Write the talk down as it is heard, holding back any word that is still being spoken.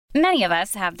Many of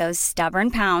us have those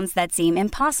stubborn pounds that seem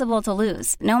impossible to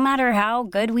lose, no matter how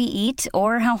good we eat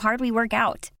or how hard we work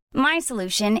out. My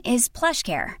solution is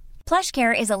PlushCare.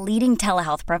 PlushCare is a leading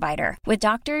telehealth provider with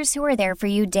doctors who are there for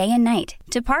you day and night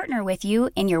to partner with you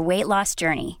in your weight loss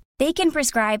journey. They can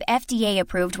prescribe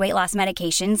FDA-approved weight loss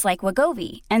medications like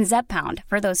Wegovy and Zepbound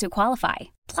for those who qualify.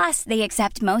 Plus, they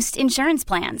accept most insurance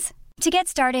plans. To get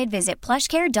started, visit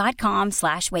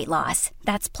plushcare.com/weightloss.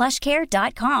 That's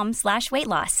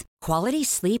plushcare.com/weightloss. Quality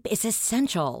sleep is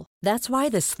essential. That's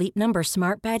why the Sleep Number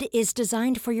Smart Bed is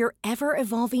designed for your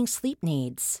ever-evolving sleep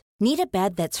needs. Need a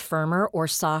bed that's firmer or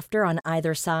softer on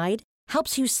either side?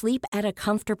 Helps you sleep at a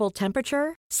comfortable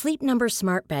temperature? Sleep Number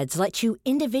Smart Beds let you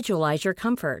individualize your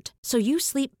comfort, so you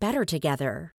sleep better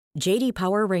together. JD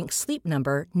Power ranks Sleep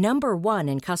Number #1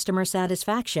 in customer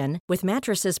satisfaction with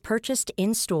mattresses purchased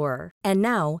in-store. And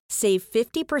now, save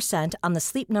 50% on the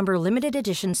Sleep Number Limited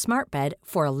Edition Smart Bed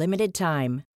for a limited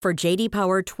time. For JD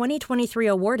Power 2023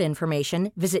 award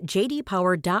information, visit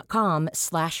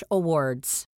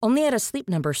jdpower.com/awards. Only at a Sleep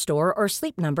Number store or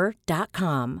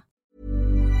sleepnumber.com.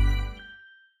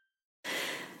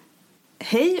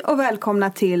 Hej och välkomna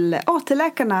till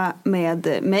AT-läkarna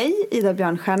med mig, Ida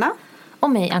Björnstjärna. Och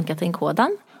mig, Ann-Katrin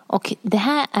Kådan. Och det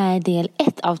här är del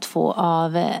 1 av 2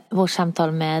 av vårt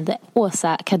samtal med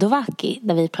Åsa Kadowaki,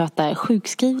 där vi pratar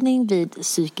sjukskrivning vid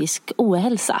psykisk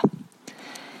ohälsa.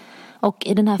 Och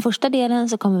i den här första delen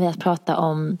så kommer vi att prata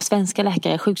om svenska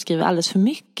läkare sjukskriver alldeles för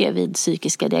mycket vid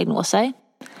psykiska diagnoser.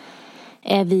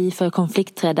 Är vi för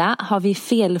konflikträdda? Har vi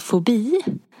felfobi?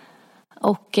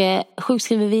 Och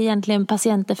sjukskriver vi egentligen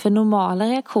patienter för normala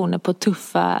reaktioner på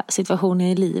tuffa situationer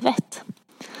i livet?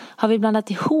 Har vi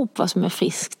blandat ihop vad som är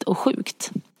friskt och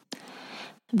sjukt?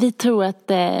 Vi tror att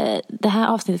det här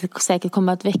avsnittet säkert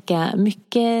kommer att väcka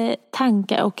mycket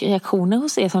tankar och reaktioner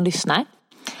hos er som lyssnar.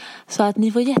 Så att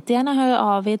ni får jättegärna höra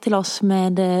av er till oss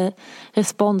med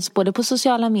respons både på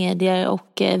sociala medier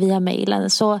och via mejlen.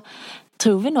 Så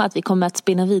tror vi nog att vi kommer att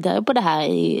spinna vidare på det här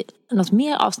i något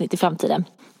mer avsnitt i framtiden.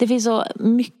 Det finns så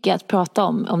mycket att prata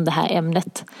om det här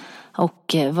ämnet.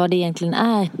 Och vad det egentligen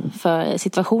är för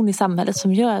situation i samhället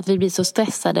som gör att vi blir så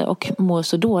stressade och mår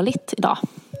så dåligt idag.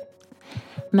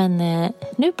 Men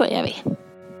nu börjar vi.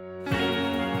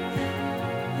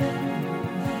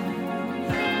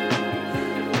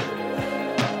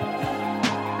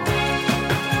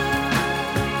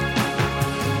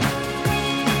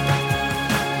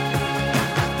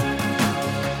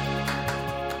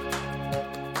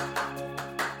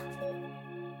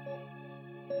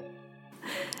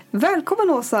 Välkommen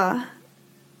Åsa.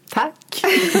 Tack.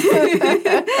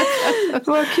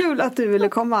 Vad kul att du ville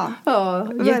komma. Ja,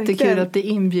 jättekul att bli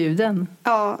inbjuden.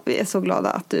 Ja, vi är så glada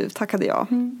att du tackade ja.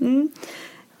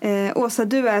 Åsa,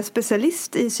 du är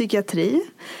specialist i psykiatri,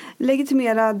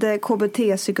 legitimerad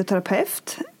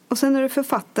KBT-psykoterapeut och sen är du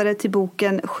författare till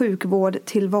boken Sjukvård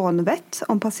till vanvett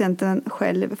om patienten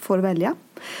själv får välja.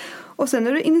 Och sen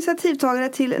är du initiativtagare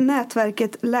till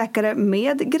nätverket Läkare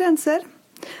med gränser.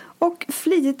 Och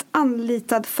flitigt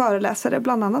anlitad föreläsare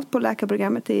bland annat på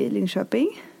läkarprogrammet i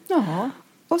Linköping. Ja.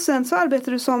 Och sen så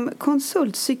arbetar du som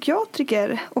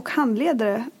konsultpsykiatriker och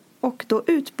handledare. Och då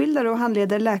utbildar och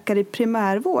handleder läkare i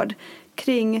primärvård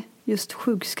kring just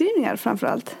sjukskrivningar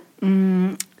framförallt.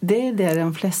 Det är det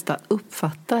de flesta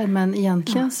uppfattar. Men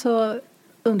egentligen så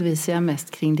undervisar jag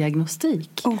mest kring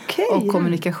diagnostik och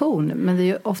kommunikation. Men det är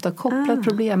ju ofta kopplat,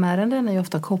 problemärenden är ju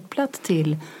ofta kopplat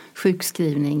till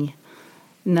sjukskrivning.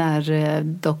 När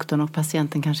doktorn och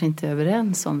patienten kanske inte är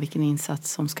överens om vilken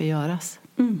insats som ska göras.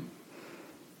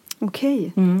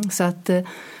 Okej. Så att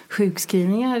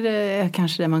sjukskrivningar är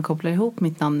kanske det man kopplar ihop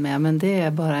mitt namn med. Men det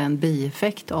är bara en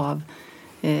bieffekt av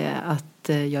att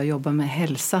jag jobbar med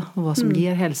hälsa och vad som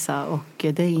ger hälsa. Och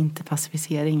det är inte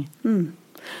passivisering.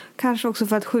 Kanske också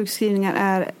för att sjukskrivningar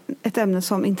är ett ämne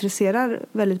som intresserar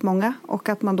väldigt många. Och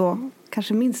att man då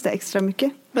kanske minns det extra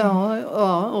mycket.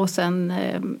 Ja, och sen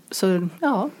så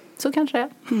kanske det är.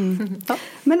 Ja.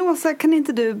 Men Åsa, kan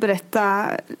inte du berätta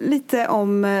lite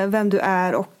om vem du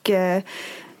är och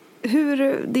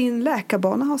hur din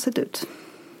läkarbana har sett ut?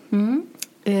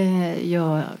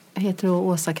 Jag heter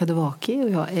Åsa Kadowaki och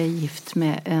jag är gift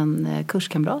med en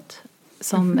kurskamrat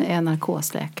som är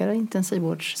narkosläkare och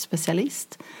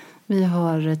intensivvårdsspecialist. Vi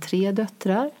har 3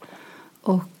 döttrar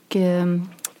och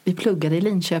vi pluggade i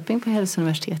Linköping på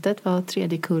Hälsouniversitetet, var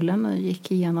 3:e kullen och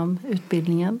gick igenom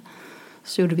utbildningen.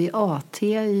 Så gjorde vi AT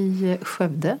i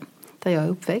Skövde där jag är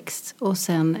uppväxt och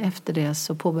sen efter det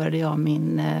så påbörjade jag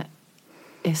min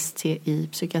ST i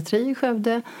psykiatri i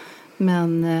Skövde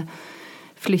men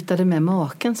flyttade med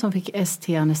maken som fick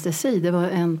ST-anestesi. Det var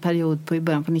en period i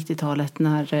början på 90-talet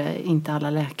när inte alla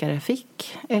läkare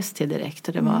fick ST direkt.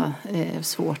 Och det var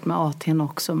svårt med AT:n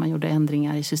också. Man gjorde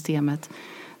ändringar i systemet.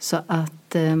 Så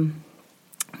att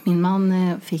min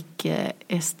man fick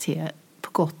ST på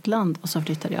Gotland och så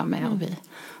flyttade jag med och vi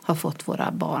har fått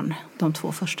våra barn, de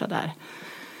 2 första där.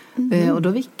 Och då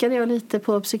vickade jag lite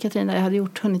på psykiatrin där jag hade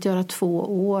hunnit göra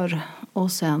 2 år.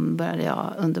 Och sen började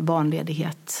jag under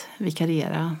barnledighet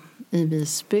vikariera i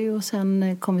Visby. Och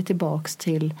sen kom vi tillbaks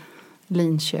till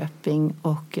Linköping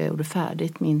och gjorde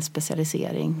färdigt min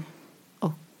specialisering.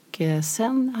 Och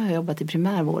sen har jag jobbat i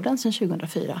primärvården sedan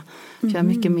 2004. För jag är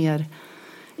mycket mer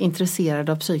intresserad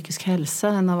av psykisk hälsa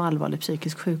än av allvarlig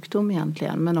psykisk sjukdom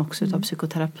egentligen. Men också av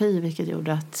psykoterapi, vilket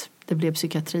gjorde att det blev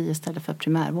psykiatri istället för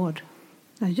primärvård.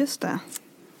 Ja, just det.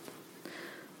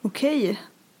 Okej.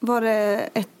 Var det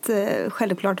ett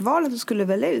självklart val att du skulle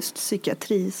välja just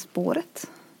psykiatrispåret?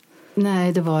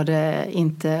 Nej, det var det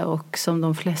inte. Och som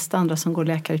de flesta andra som går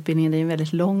läkarutbildningen, det är en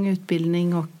väldigt lång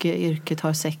utbildning och yrket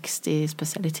har 60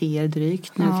 specialiteter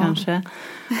drygt nu kanske.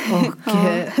 Och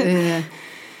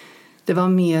det var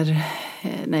mer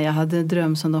när jag hade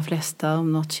dröm som de flesta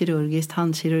om något kirurgiskt,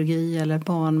 handkirurgi eller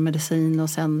barnmedicin. Och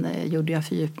sen gjorde jag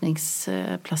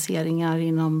fördjupningsplaceringar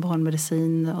inom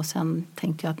barnmedicin. Och sen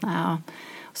tänkte jag att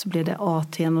så blev det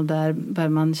AT:n och där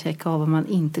började man checka av vad man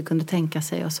inte kunde tänka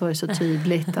sig. Och så var det så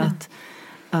tydligt att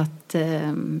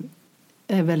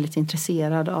jag är väldigt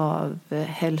intresserad av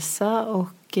hälsa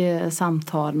och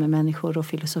samtal med människor och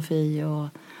filosofi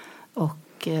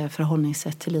och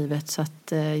förhållningssätt till livet. Så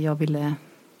att jag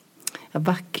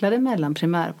vacklade mellan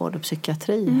primärvård och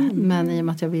psykiatri. Men i och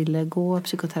med att jag ville gå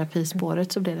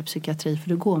psykoterapispåret så blev det psykiatri. För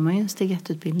då går man ju en steg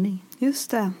 1-utbildning.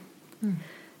 Just det.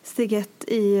 Steg 1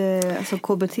 i alltså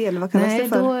KBT eller vad kallas det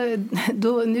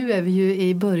för? Nu är vi ju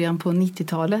i början på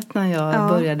 90-talet när jag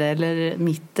började. Eller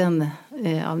mitten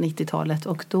av 90-talet.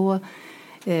 Och då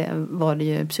var det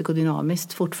ju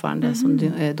psykodynamiskt fortfarande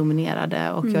som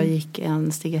dominerade. Och jag gick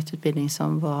en steg 1-utbildning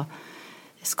som var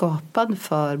skapad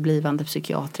för blivande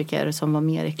psykiatriker som var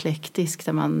mer eklektisk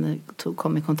där man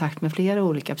kom i kontakt med flera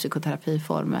olika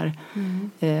psykoterapiformer.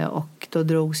 Och då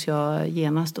drogs jag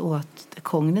genast åt det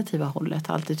kognitiva hållet.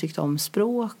 Jag har alltid tyckt om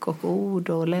språk och ord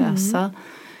och läsa.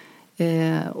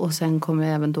 Och sen kom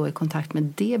jag även då i kontakt med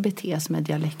DBT som är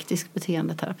dialektisk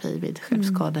beteendeterapi vid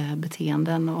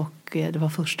självskadebeteenden. Och det var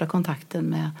första kontakten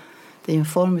med, det är en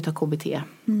form av KBT.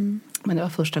 Men det var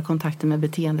första kontakten med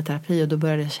beteendeterapi och då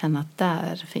började jag känna att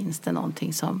där finns det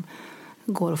någonting som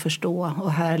går att förstå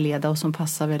och härleda och som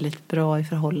passar väldigt bra i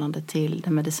förhållande till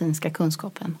den medicinska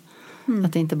kunskapen.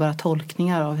 Att det inte bara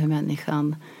tolkningar av hur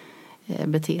människan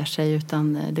beter sig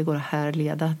utan det går att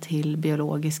härleda till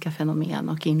biologiska fenomen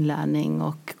och inlärning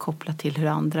och koppla till hur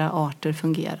andra arter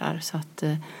fungerar. Så att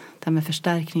det här med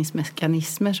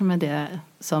förstärkningsmekanismer som är det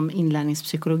som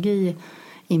inlärningspsykologi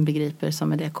inbegriper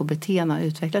som är det KBT har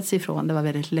utvecklats ifrån. Det var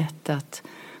väldigt lätt att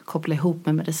koppla ihop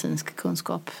med medicinsk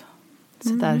kunskap. Så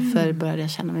därför började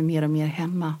jag känna mig mer och mer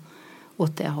hemma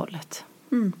åt det hållet.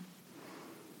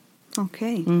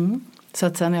 Okej. Så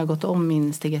att sen har jag gått om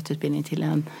min steg 1-utbildning till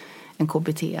en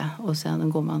KBT och sen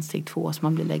går man steg 2 så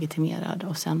man blir legitimerad.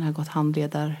 Och sen har jag gått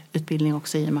handledarutbildning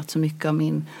också i och med att så mycket av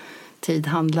min tid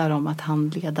handlar om att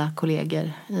handleda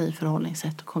kollegor i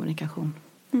förhållningssätt och kommunikation.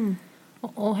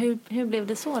 Och hur blev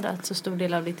det så då att så stor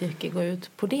del av ditt yrke går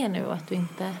ut på det nu och att du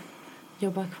inte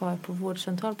jobbar kvar på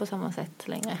vårdcentral på samma sätt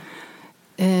längre?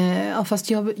 Ja, fast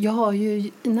jag har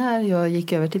ju, när jag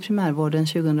gick över till primärvården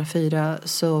 2004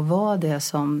 så var det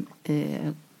som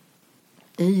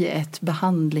i ett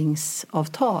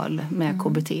behandlingsavtal med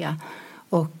KBT.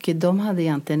 Och de hade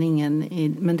egentligen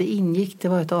men det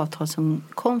var ett avtal som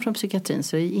kom från psykiatrin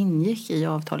så det ingick i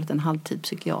avtalet en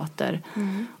halvtidspsykiater.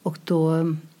 Och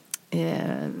då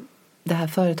det här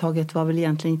företaget var väl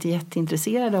egentligen inte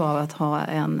jätteintresserade av att ha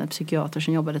en psykiater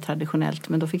som jobbade traditionellt.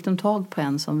 Men då fick de tag på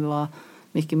en som var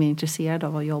mycket mer intresserad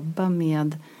av att jobba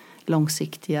med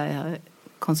långsiktiga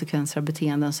konsekvenser av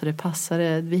beteenden. Så det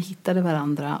passade, vi hittade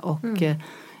varandra och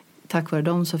tack vare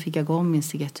dem så fick jag gå om min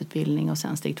steg 1-utbildning och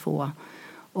sen steg 2.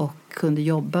 Och kunde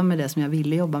jobba med det som jag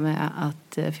ville jobba med.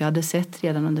 För jag hade sett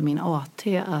redan under min AT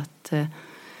att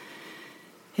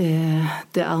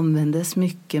det användes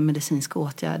mycket medicinska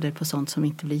åtgärder på sånt som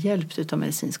inte blir hjälpt utav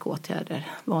medicinska åtgärder.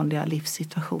 Vanliga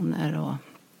livssituationer.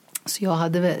 Så jag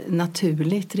hade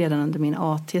naturligt redan under min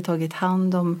AT tagit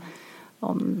hand om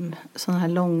sådana här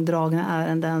långdragna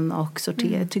ärenden och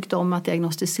tyckte om att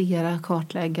diagnostisera,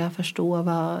 kartlägga, förstå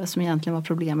vad som egentligen var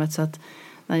problemet. Så att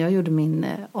när jag gjorde min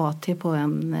AT på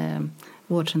en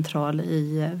vårdcentral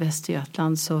i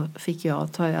Västergötland så fick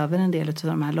jag ta över en del av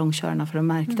de här långkörarna för att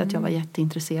märkte att jag var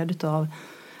jätteintresserad av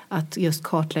att just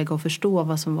kartlägga och förstå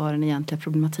vad som var den egentliga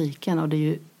problematiken. Och det är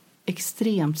ju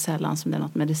extremt sällan som det är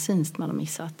något medicinskt man har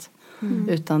missat.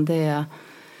 Utan det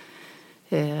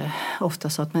är ofta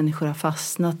så att människor har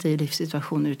fastnat i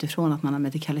livssituationer utifrån att man har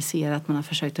medikaliserat. Man har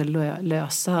försökt att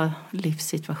lösa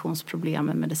livssituationsproblem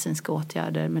med medicinska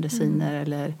åtgärder, mediciner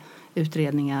eller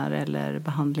utredningar eller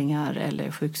behandlingar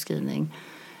eller sjukskrivning.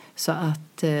 Så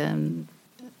att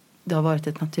det har varit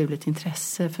ett naturligt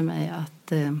intresse för mig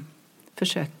att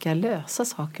försöka lösa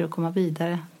saker och komma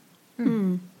vidare.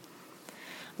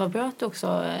 Vad bra att du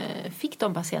också fick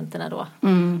de patienterna då.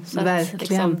 Så verkligen. Att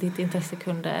liksom, ditt intresse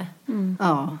kunde...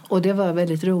 Ja, och det var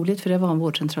väldigt roligt för det var en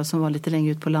vårdcentral som var lite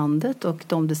längre ut på landet och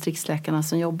de distriktsläkarna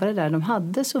som jobbade där, de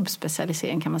hade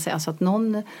subspecialisering kan man säga. Så att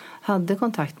någon hade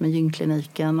kontakt med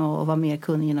gynkliniken och var mer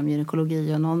kunnig inom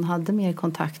gynekologi och någon hade mer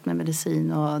kontakt med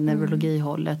medicin och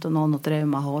neurologihållet och någon åt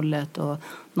reumahållet och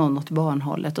någon åt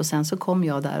barnhållet. Och sen så kom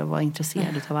jag där och var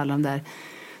intresserad av alla de där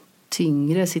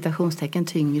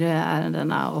tyngre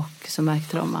ärendena och så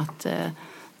märkte de att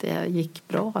det gick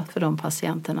bra för de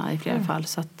patienterna i flera fall.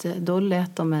 Så att då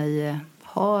lät de mig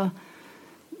ha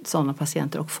sådana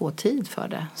patienter och få tid för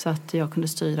det. Så att jag kunde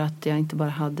styra att jag inte bara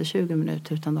hade 20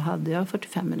 minuter utan då hade jag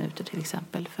 45 minuter till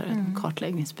exempel för ett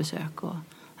kartläggningsbesök och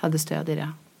hade stöd i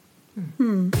det.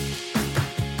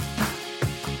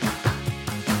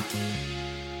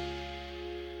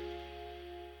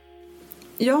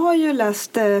 Jag har ju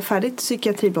läst färdigt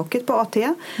psykiatriblocket på AT.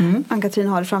 Ann-Katrin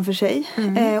har det framför sig.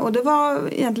 Och det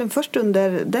var egentligen först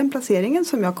under den placeringen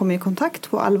som jag kom i kontakt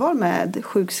på allvar med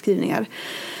sjukskrivningar.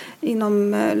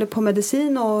 På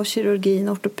medicin och kirurgin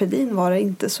och ortopedin var det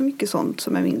inte så mycket sånt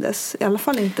som jag mindes. I alla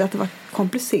fall inte att det var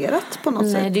komplicerat på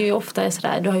något sätt. Nej, det är ju ofta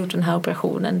sådär, du har gjort den här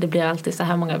operationen. Det blir alltid så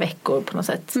här många veckor på något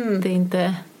sätt. Det är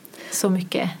inte så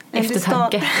mycket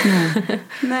eftertanke.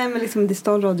 Nej, men liksom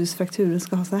distal radiusfrakturen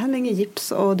ska ha så här länge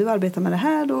gips och du arbetar med det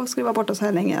här, då ska du vara borta så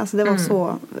här länge. Alltså det var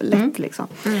så lätt liksom.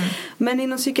 Men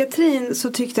inom psykiatrin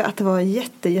så tyckte jag att det var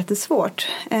jättesvårt.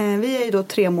 Vi är ju då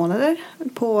 3 månader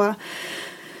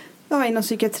inom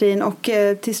psykiatrin och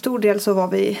till stor del så var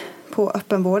vi på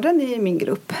öppenvården i min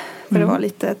grupp. För det var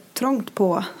lite trångt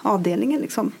på avdelningen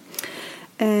liksom.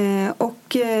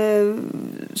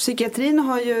 Psykiatrin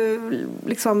har ju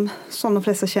liksom, som de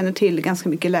flesta känner till, ganska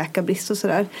mycket läkarbrist och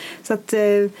sådär. Så att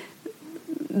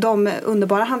de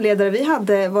underbara handledare vi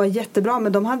hade var jättebra,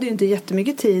 men de hade ju inte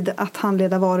jättemycket tid att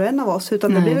handleda var och en av oss,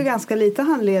 utan det blev ganska lite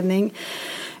handledning.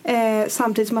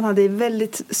 Samtidigt som man hade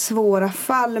väldigt svåra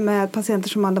fall med patienter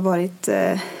som hade varit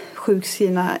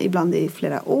sjukskrivna ibland i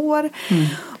flera år.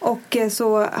 Och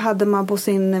så hade man på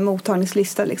sin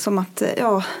mottagningslista liksom att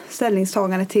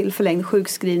ställningstagande till förlängd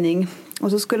sjukskrivning.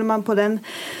 Och så skulle man på den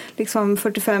liksom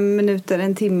 45 minuter,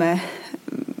 en timme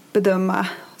bedöma,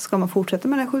 ska man fortsätta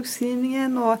med den här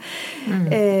sjukskrivningen och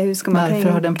hur ska man Varför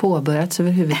har den påbörjats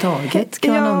överhuvudtaget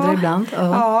kan man undra ibland.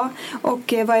 Ja,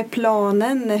 och vad är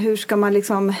planen? Hur ska man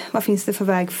liksom, vad finns det för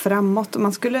väg framåt?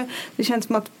 Och det känns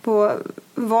som att på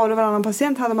var och varannan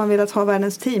patient hade man velat ha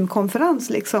världens teamkonferens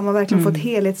liksom och verkligen få ett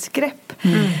helhetsgrepp.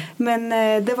 Men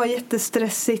det var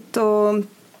jättestressigt och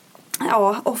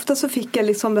ofta så fick jag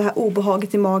liksom det här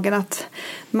obehaget i magen att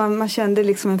man kände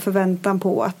liksom en förväntan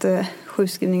på att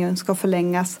sjukskrivningen ska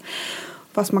förlängas.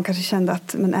 Fast man kanske kände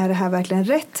att, men är det här verkligen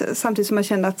rätt? Samtidigt som jag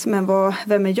kände att,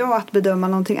 vem är jag att bedöma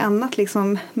någonting annat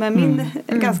liksom, med min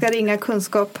ganska ringa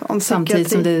kunskap om psykiatri.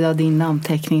 Samtidigt som det var din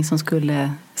namnteckning som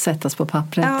skulle sättas på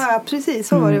pappret. Ja, precis.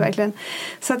 Så var det verkligen.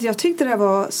 Så att jag tyckte det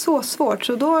var så svårt.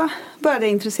 Så då började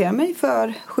jag intressera mig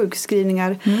för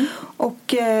sjukskrivningar.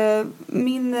 Och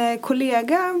min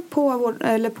kollega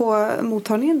på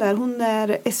mottagningen där, hon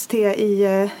är ST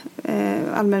i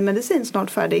allmänmedicin,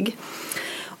 snart färdig.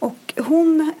 Och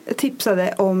hon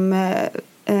tipsade om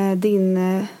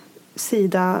din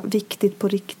sida Viktigt på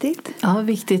riktigt. Ja,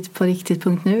 Viktigt på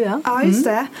riktigt.nu, ja. Ja, just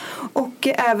det. Och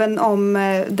även om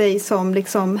dig som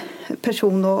liksom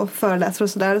person och föreläsare och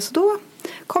sådär. Så då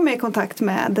kom jag i kontakt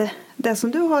med det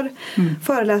som du har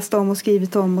föreläst om och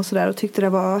skrivit om och sådär. Och tyckte det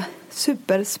var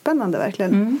superspännande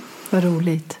verkligen. Vad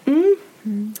roligt.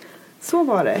 Så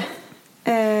var det.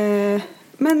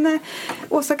 Men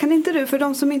Åsa, kan inte du, för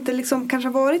de som inte liksom kanske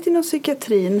har varit inom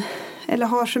psykiatrin eller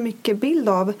har så mycket bild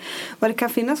av vad det kan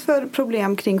finnas för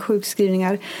problem kring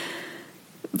sjukskrivningar,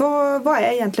 vad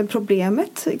är egentligen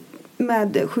problemet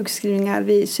med sjukskrivningar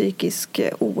vid psykisk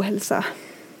ohälsa?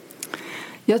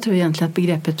 Jag tror egentligen att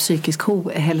begreppet psykisk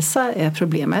ohälsa är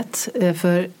problemet.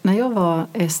 För när jag var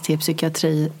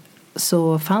ST-psykiatri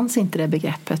så fanns inte det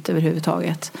begreppet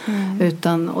överhuvudtaget.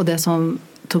 Och det som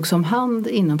togs om hand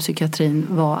inom psykiatrin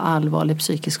var allvarlig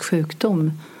psykisk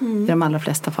sjukdom i de allra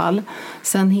flesta fall.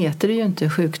 Sen heter det ju inte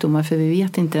sjukdomar för vi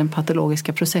vet inte den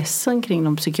patologiska processen kring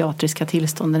de psykiatriska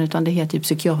tillstånden utan det heter ju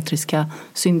psykiatriska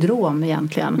syndrom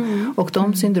egentligen. Och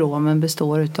de syndromen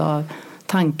består utav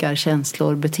tankar,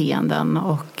 känslor, beteenden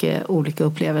och olika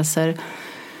upplevelser.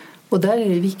 Och där är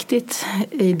det viktigt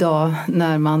idag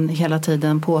när man hela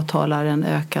tiden påtalar den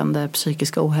ökande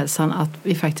psykiska ohälsan att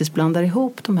vi faktiskt blandar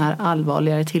ihop de här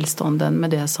allvarligare tillstånden med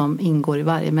det som ingår i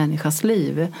varje människas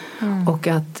liv. Och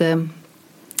att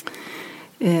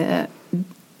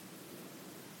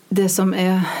det som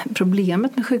är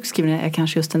problemet med sjukskrivningen är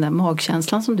kanske just den där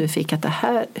magkänslan som du fick att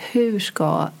hur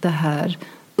ska det här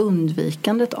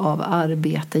undvikandet av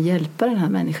arbete hjälpa den här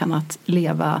människan att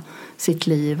leva sitt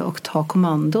liv och ta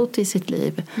kommandot i sitt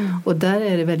liv. Och där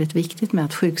är det väldigt viktigt med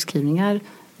att sjukskrivningar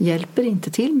hjälper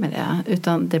inte till med det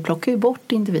utan det plockar ju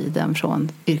bort individen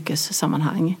från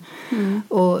yrkessammanhang.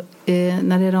 Och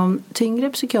när det är de tyngre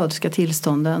psykiatriska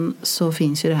tillstånden så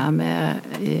finns ju det här med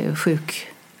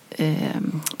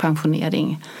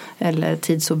sjukpensionering eller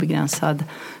tidsobegränsad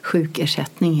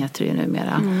sjukersättning heter det ju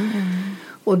numera.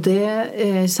 Och det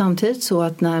är samtidigt så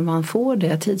att när man får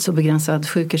det tidsobegränsad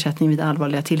sjukersättning vid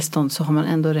allvarliga tillstånd så har man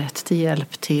ändå rätt till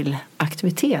hjälp till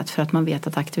aktivitet för att man vet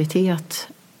att aktivitet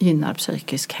gynnar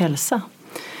psykisk hälsa.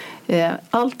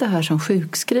 Allt det här som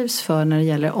sjukskrivs för när det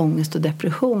gäller ångest och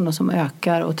depression och som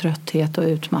ökar och trötthet och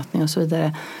utmattning och så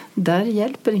vidare, där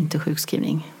hjälper inte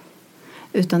sjukskrivning.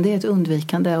 Utan det är ett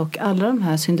undvikande och alla de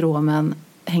här syndromen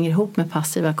hänger ihop med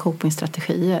passiva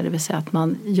copingstrategier, det vill säga att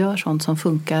man gör sånt som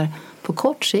funkar på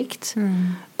kort sikt,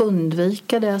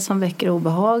 undvika det som väcker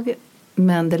obehag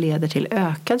men det leder till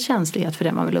ökad känslighet för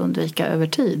det man vill undvika över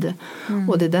tid.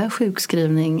 Och det där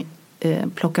sjukskrivning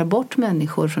plockar bort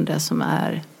människor från det som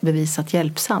är bevisat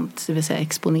hjälpsamt, det vill säga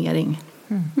exponering.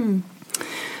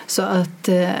 Så att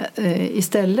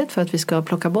istället för att vi ska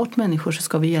plocka bort människor så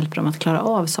ska vi hjälpa dem att klara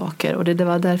av saker. Och det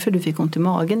var därför du fick ont i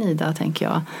magen, Ida, tänker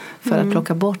jag. För att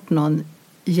plocka bort någon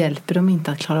hjälper dem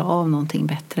inte att klara av någonting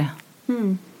bättre.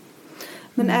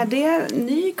 Men är det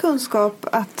ny kunskap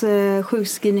att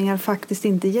sjukskrivningar faktiskt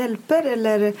inte hjälper?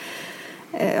 Eller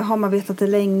har man vetat det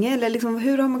länge? Eller liksom,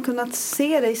 hur har man kunnat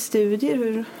se det i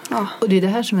studier? Och det är det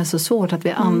här som är så svårt, att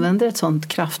vi använder ett sånt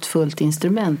kraftfullt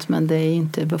instrument men det är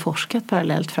inte beforskat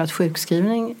parallellt. För att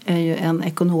sjukskrivning är ju en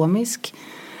ekonomisk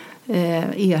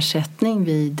ersättning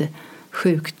vid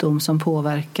sjukdom som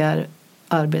påverkar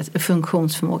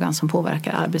funktionsförmågan som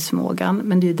påverkar arbetsförmågan.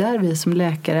 Men det är där vi som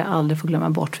läkare aldrig får glömma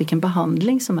bort vilken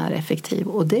behandling som är effektiv.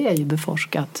 Och det är ju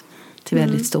beforskat till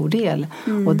väldigt stor del.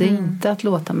 Och det är inte att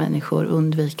låta människor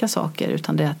undvika saker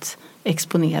utan det är att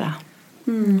exponera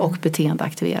och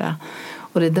beteendeaktivera.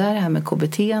 Och det där här med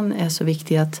KBT är så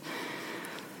viktigt att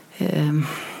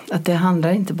det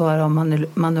handlar inte bara om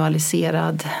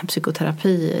manualiserad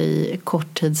psykoterapi i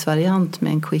korttidsvariant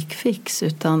med en quick fix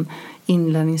utan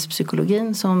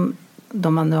inlärningspsykologin som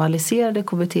de manualiserade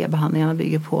KBT-behandlingarna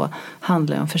bygger på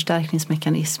handlar om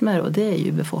förstärkningsmekanismer och det är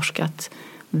ju beforskat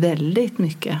väldigt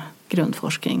mycket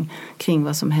grundforskning kring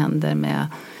vad som händer med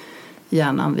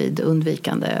hjärnan vid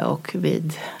undvikande och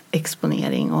vid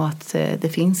exponering och att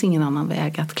det finns ingen annan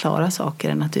väg att klara saker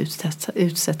än att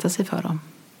utsätta sig för dem.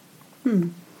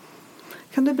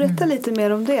 Kan du berätta lite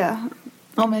mer om det?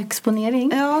 Om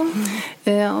exponering? Ja.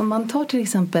 Om man tar till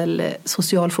exempel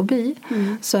social fobi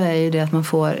så är ju det att man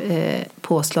får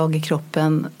påslag i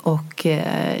kroppen och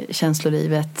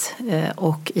känslolivet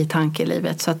och i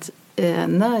tankelivet. Så att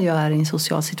när jag är i en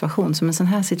social situation, som en sån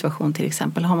här situation till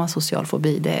exempel, har man social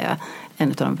fobi, det är en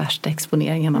av de värsta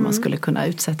exponeringarna man skulle kunna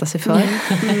utsätta sig för.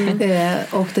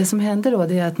 Och det som händer då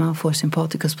det är att man får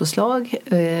sympatikuspåslag,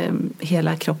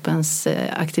 hela kroppens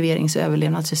aktiverings- och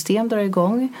överlevnadssystem drar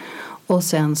igång. Och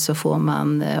sen så får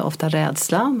man ofta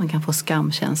rädsla, man kan få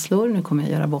skamkänslor, nu kommer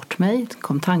jag göra bort mig,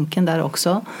 kom tanken där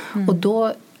också. Och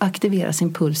då aktiveras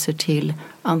impulser till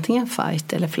antingen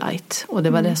fight eller flight. Och det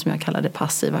var det som jag kallade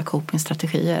passiva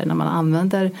copingstrategier, när man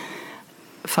använder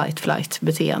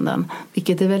fight-flight-beteenden,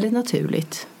 vilket är väldigt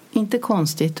naturligt. Inte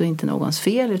konstigt och inte någons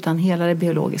fel, utan hela det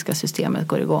biologiska systemet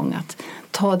går igång att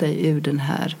ta dig ur den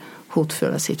här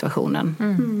hotfulla situationen.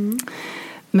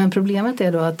 Men problemet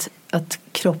är då att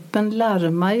kroppen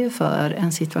larmar ju för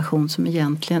en situation som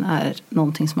egentligen är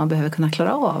någonting som man behöver kunna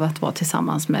klara av, att vara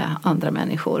tillsammans med andra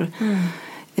människor.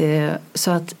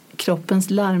 Så att kroppens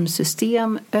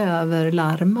larmsystem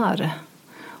överlarmar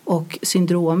och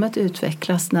syndromet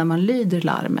utvecklas när man lyder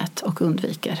larmet och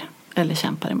undviker eller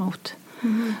kämpar emot.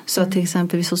 Så att till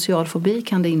exempel vid social fobi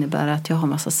kan det innebära att jag har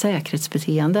massa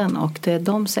säkerhetsbeteenden, och det är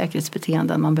de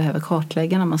säkerhetsbeteenden man behöver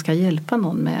kartlägga när man ska hjälpa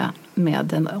någon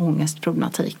med en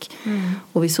ångestproblematik.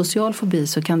 Och vid social fobi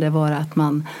så kan det vara att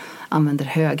man använder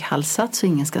höghalsat så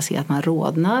ingen ska se att man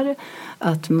rodnar.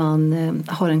 Att man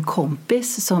har en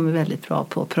kompis som är väldigt bra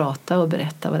på att prata och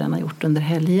berätta vad den har gjort under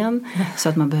helgen. Så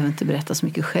att man behöver inte berätta så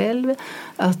mycket själv.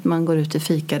 Att man går ut i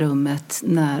fikarummet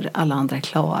när alla andra är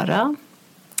klara.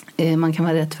 Man kan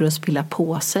vara rädd för att spilla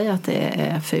på sig, att det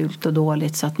är fult och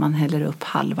dåligt så att man häller upp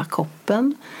halva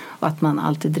koppen. Och att man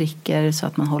alltid dricker så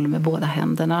att man håller med båda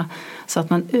händerna. Så att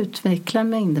man utvecklar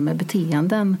mängder med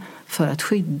beteenden för att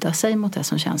skydda sig mot det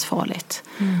som känns farligt.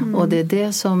 Och det är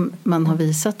det som man har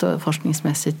visat då,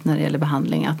 forskningsmässigt när det gäller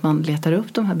behandling. Att man letar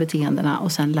upp de här beteendena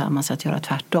och sen lär man sig att göra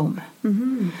tvärtom.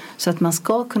 Så att man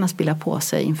ska kunna spilla på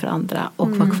sig inför andra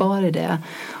och vara kvar i det.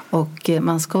 Och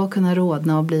man ska kunna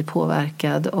rodna och bli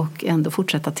påverkad och ändå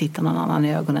fortsätta titta någon annan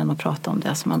i ögonen och prata om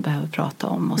det som man behöver prata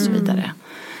om och så vidare.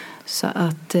 Så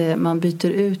att man byter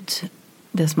ut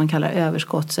det som man kallar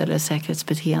överskotts- eller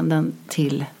säkerhetsbeteenden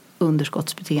till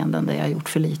underskottsbeteenden där jag har gjort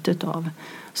för lite utav.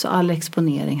 Så all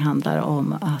exponering handlar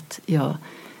om att jag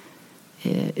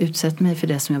utsätter mig för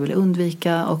det som jag vill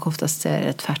undvika, och oftast är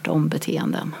det tvärtom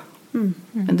beteenden.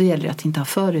 Men det gäller att inte ha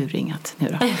för urringat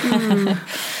nu då.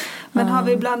 Men har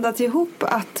vi blandat ihop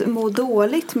att må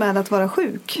dåligt med att vara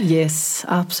sjuk? Yes,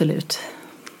 absolut.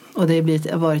 Och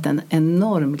det har varit en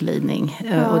enorm glidning.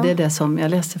 Och det är det som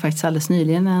jag läste faktiskt alldeles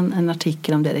nyligen en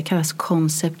artikel om det. Det kallas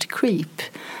concept creep.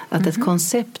 Att ett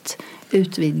koncept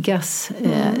utvidgas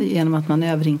genom att man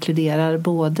överinkluderar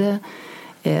både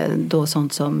då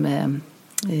sånt som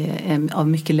är av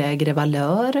mycket lägre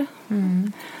valör.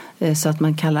 Så att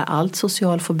man kallar allt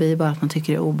social fobi bara att man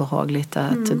tycker det är obehagligt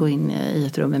att gå in i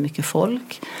ett rum med mycket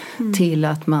folk. Till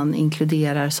att man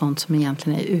inkluderar sånt som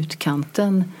egentligen är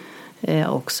utkanten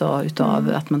också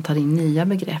utav att man tar in nya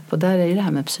begrepp. Och där är det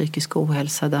här med psykisk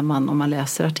ohälsa där man, om man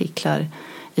läser artiklar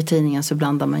i tidningen, så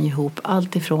blandar man ihop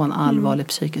allt ifrån allvarlig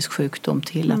psykisk sjukdom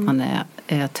till att man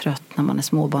är trött när man är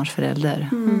småbarnsförälder.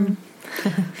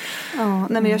 Ja,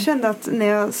 nej, men jag kände att när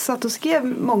jag satt och skrev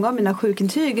många av mina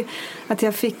sjukintyg att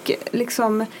jag fick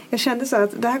liksom, jag kände så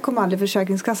att det här kommer aldrig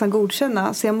Försäkringskassan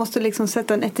godkänna, så jag måste liksom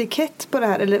sätta en etikett på det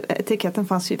här, eller etiketten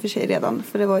fanns ju för sig redan,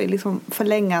 för det var ju liksom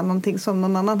förlänga någonting som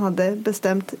någon annan hade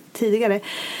bestämt tidigare,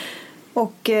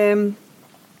 och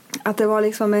att det var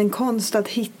liksom en konst att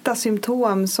hitta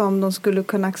symptom som de skulle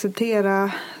kunna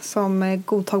acceptera som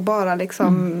godtagbara,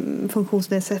 liksom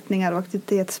funktionsnedsättningar och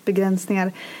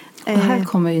aktivitetsbegränsningar. Och här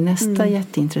kommer ju nästa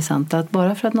jätteintressanta, att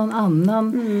bara för att någon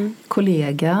annan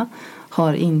kollega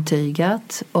har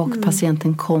intygat och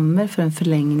patienten kommer för en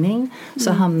förlängning,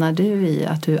 så hamnar du i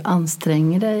att du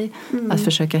anstränger dig att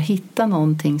försöka hitta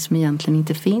någonting som egentligen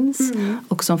inte finns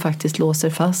och som faktiskt låser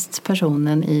fast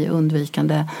personen i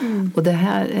undvikande. Och det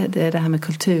är det här med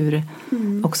kultur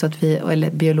också, att vi,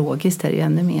 eller biologiskt är det ju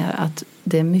ännu mer, att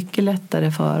det är mycket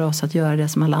lättare för oss att göra det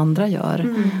som alla andra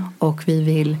gör. Och vi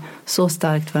vill så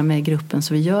starkt vara med i gruppen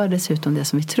så vi gör dessutom det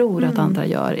som vi tror att andra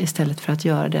gör, istället för att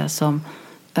göra det som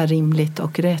är rimligt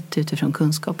och rätt utifrån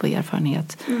kunskap och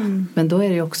erfarenhet. Men då är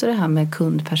det ju också det här med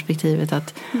kundperspektivet,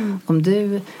 att om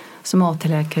du som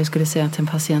AT-läkare skulle säga till en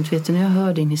patient, vet du, när jag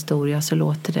hör din historia så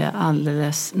låter det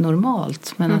alldeles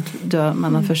normalt, men att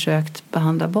man har försökt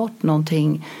behandla bort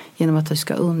någonting genom att du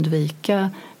ska undvika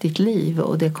ditt liv,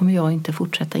 och det kommer jag inte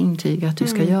fortsätta intyga att du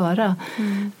ska göra.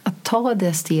 Att ta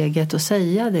det steget och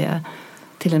säga det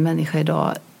till en människa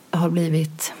idag har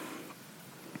blivit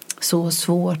så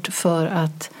svårt, för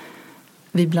att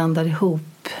vi blandar ihop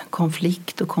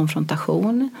konflikt och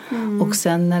konfrontation. Och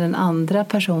sen när den andra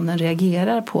personen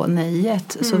reagerar på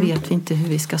nejet så vet vi inte hur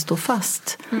vi ska stå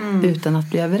fast utan att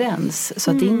bli överens.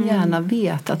 Så att din hjärna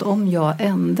vet att om jag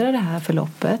ändrar det här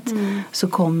förloppet så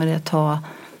kommer det ta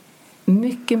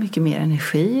mycket, mycket mer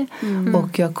energi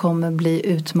och jag kommer bli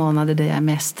utmanad i det jag är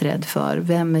mest rädd för.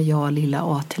 Vem är jag, lilla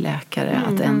AT-läkare,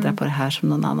 att ändra på det här som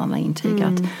någon annan har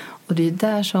intygat? Och det är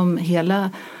där som hela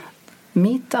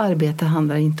mitt arbete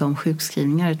handlar inte om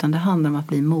sjukskrivningar, utan det handlar om att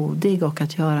bli modig och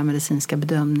att göra medicinska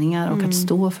bedömningar och att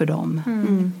stå för dem.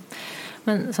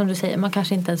 Men som du säger, man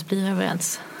kanske inte ens blir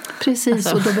överens. Precis,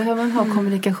 alltså. Och då behöver man ha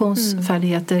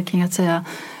kommunikationsfärdigheter kring att säga,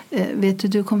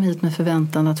 vet du kom hit med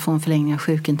förväntan att få en förlängning av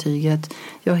sjukintyget.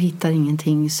 Jag hittar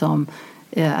ingenting som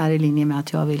är i linje med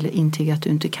att jag vill intyga att du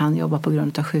inte kan jobba på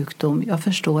grund av sjukdom. Jag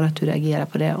förstår att du reagerar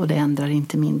på det och det ändrar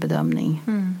inte min bedömning.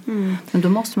 Men då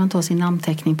måste man ta sin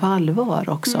namnteckning på allvar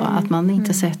också. Att man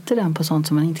inte sätter den på sånt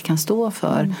som man inte kan stå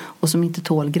för och som inte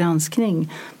tål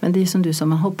granskning. Men det är som du sa,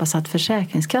 man hoppas att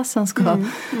Försäkringskassan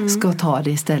ska ta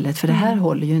det istället. För det här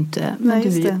håller ju inte. Men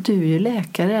du är ju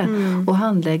läkare och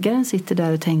handläggaren sitter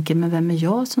där och tänker, men vem är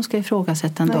jag som ska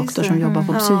ifrågasätta en doktor som jobbar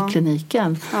på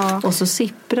psykkliniken? Och så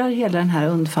sipprar hela den här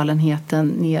undfallenheten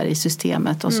ner i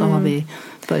systemet och så har vi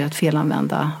börjat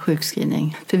felanvända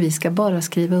sjukskrivning. För vi ska bara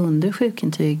skriva under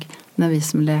sjukintyg när vi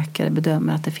som läkare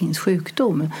bedömer att det finns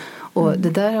sjukdom. Och det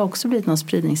där har också blivit någon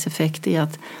spridningseffekt i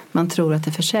att man tror att det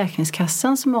är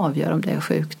Försäkringskassan som avgör om det är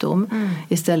sjukdom.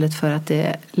 Istället för att det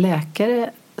är läkare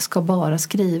ska bara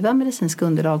skriva medicinsk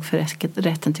underlag för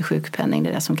rätten till sjukpenning. Det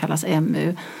är det som kallas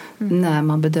MU. När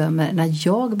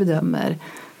jag bedömer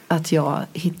att jag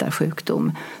hittar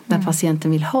sjukdom. När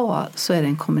patienten vill ha så är det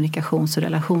en kommunikations- och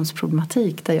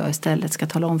relationsproblematik där jag istället ska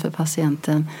tala om för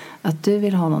patienten att du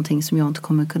vill ha någonting som jag inte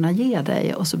kommer kunna ge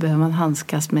dig, och så behöver man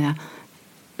handskas med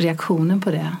reaktionen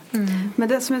på det. Men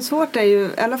det som är svårt är ju,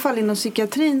 i alla fall inom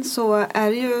psykiatrin så är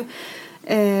det ju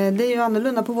det är ju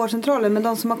annorlunda på vårdcentralen, men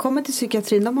de som har kommit till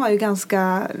psykiatrin, de har ju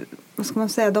ganska, vad ska man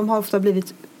säga, de har ofta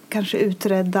blivit kanske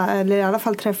utredda eller i alla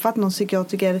fall träffat någon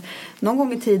psykiatriker någon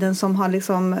gång i tiden som har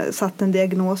liksom satt en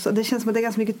diagnos. Och det känns som att det är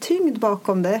ganska mycket tyngd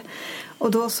bakom det.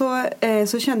 Och då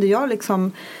så kände jag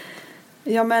liksom,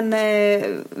 ja men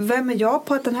vem är jag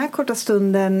på att den här korta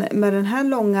stunden med den här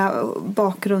långa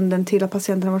bakgrunden till att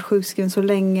patienten har varit sjukskriven så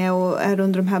länge och är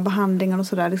under de här behandlingarna och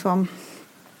sådär liksom,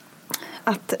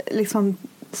 att liksom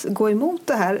gå emot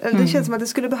det här. Det känns som att det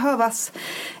skulle behövas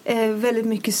väldigt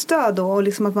mycket stöd då, och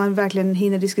liksom att man verkligen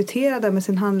hinner diskutera det med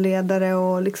sin handledare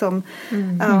och liksom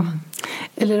ja.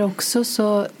 Eller också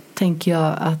så tänker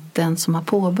jag att den som har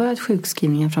påbörjat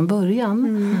sjukskrivningen från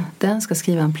början, den ska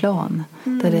skriva en plan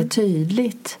där det är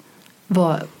tydligt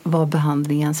vad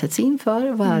behandlingen sätts in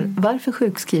för, varför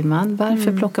sjukskriver man,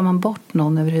 varför plockar man bort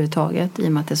någon överhuvudtaget i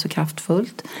och med att det är så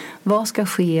kraftfullt, vad ska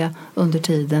ske under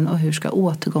tiden och hur ska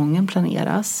återgången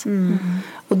planeras.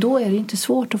 Och då är det inte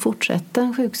svårt att fortsätta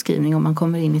en sjukskrivning om man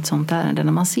kommer in i ett sånt ärende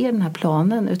när man ser den här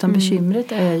planen, utan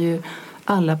bekymret är ju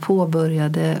alla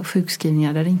påbörjade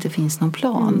sjukskrivningar där det inte finns någon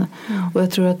plan. Och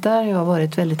jag tror att där har jag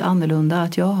varit väldigt annorlunda,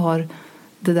 att jag har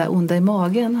det där onda i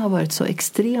magen har varit så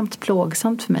extremt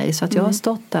plågsamt för mig så att jag har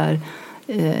stått där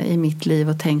i mitt liv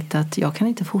och tänkt att jag kan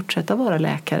inte fortsätta vara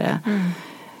läkare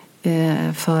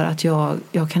för att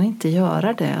jag kan inte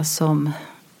göra det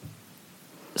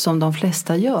som de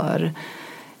flesta gör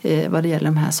vad det gäller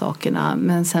de här sakerna.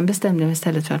 Men sen bestämde jag mig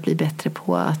istället för att bli bättre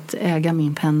på att äga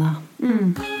min penna.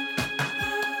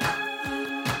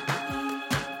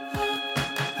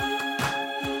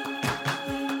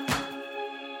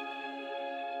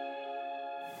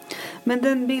 Men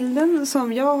den bilden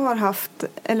som jag har haft,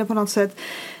 eller på något sätt,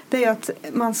 det är att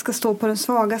man ska stå på den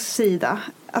svaga sida.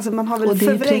 Alltså man har väl och det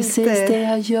är precis det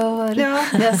jag gör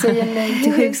när jag säger nej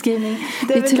till sjukskrivning.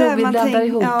 Vi tror vi blandar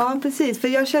ihop. Ja, precis. För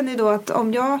jag känner ju då att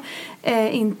om jag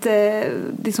inte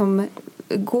liksom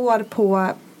går på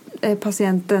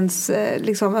patientens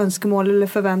liksom önskemål eller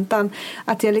förväntan,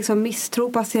 att jag liksom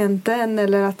misstror patienten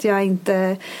eller att jag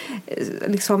inte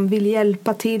liksom vill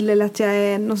hjälpa till eller att jag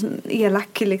är någon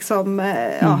elak liksom,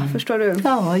 förstår du?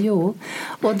 Ja, jo.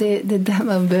 Och det är där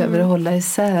man behöver hålla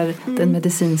isär den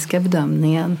medicinska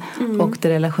bedömningen och det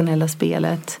relationella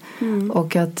spelet.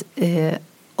 Och att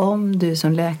om du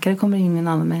som läkare kommer in i en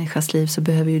annan människas liv så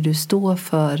behöver ju du stå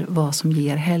för vad som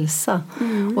ger hälsa.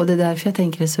 Och det är därför jag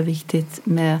tänker det är så viktigt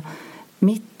med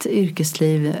mitt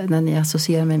yrkesliv när ni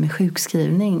associerar mig med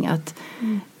sjukskrivning. Att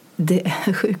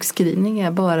sjukskrivning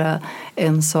är bara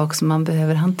en sak som man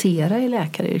behöver hantera i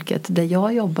läkaryrket. Det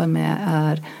jag jobbar med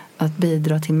är att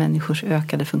bidra till människors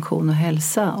ökade funktion och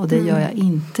hälsa. Och det gör jag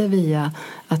inte via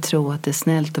att tro att det är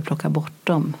snällt att plocka bort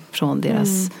dem från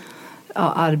deras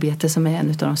arbete som är en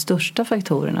av de största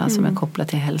faktorerna som är kopplat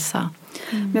till hälsa.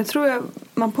 Men jag tror att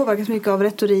man påverkas mycket av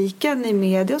retoriken i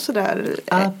media och sådär.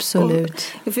 Absolut.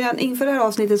 Inför det här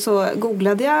avsnittet så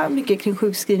googlade jag mycket kring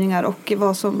sjukskrivningar och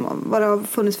vad det har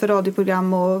funnits för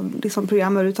radioprogram och liksom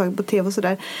program överhuvudtaget på tv och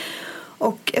sådär.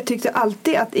 Och jag tyckte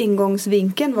alltid att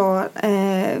ingångsvinkeln var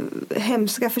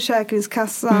hemska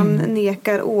Försäkringskassan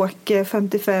nekar Åke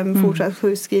 55 fortsatt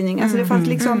sjukskrivning. Alltså det fanns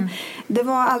liksom, det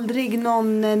var aldrig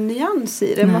någon nyans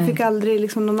i det. Man fick aldrig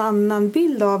liksom någon annan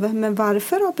bild av men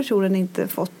varför har personen inte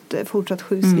fått fortsatt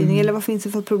sjukskrivning eller vad finns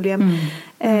det för problem.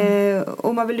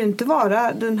 Och man vill ju inte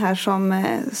vara den här som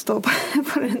står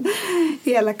på den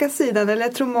elaka sidan. Eller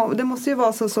jag tror det måste ju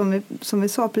vara så som vi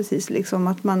sa precis. Liksom,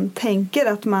 att man tänker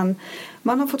att man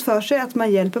har fått för sig att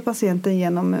man hjälper patienten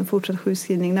genom en fortsatt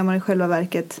sjukskrivning. När man i själva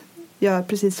verket gör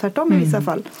precis tvärtom i vissa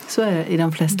fall. Så är det i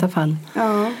de flesta fall.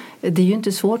 Ja. Det är ju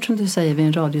inte svårt som du säger vid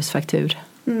en radiusfraktur.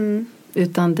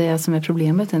 Utan det som är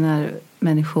problemet är när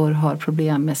människor har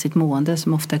problem med sitt mående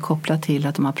som ofta är kopplat till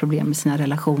att de har problem med sina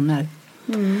relationer.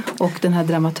 Och den här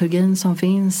dramaturgin som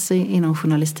finns inom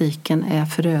journalistiken är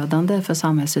förödande för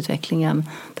samhällsutvecklingen.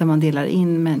 Där man delar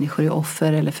in människor i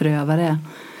offer eller förövare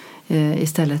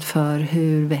istället för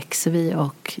hur växer vi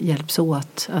och hjälps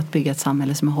åt att bygga ett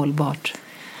samhälle som är hållbart.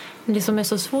 Det som är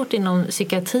så svårt inom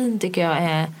psykiatrin tycker jag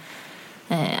är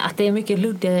att det är mycket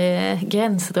luddiga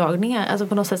gränsdragningar. Alltså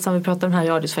på något sätt som vi pratar om den här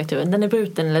radiusfrakturen. Den är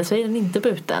bruten eller så är den inte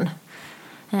bruten.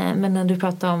 Men när du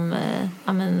pratar om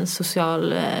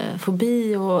social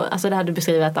fobi och alltså det här du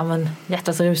beskriver att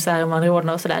hjärtat rusar och man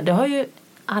rodnar och sådär. Det har ju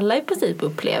alla i princip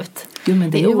upplevt. Jo,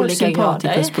 men det är ju olika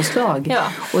sympatikuspåslag. Ja.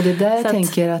 Och det där Så att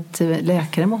tänker att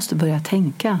läkare måste börja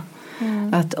tänka.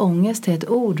 Att ångest är ett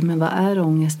ord, men vad är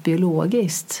ångest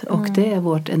biologiskt? Och det är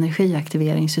vårt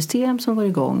energiaktiveringssystem som går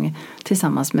igång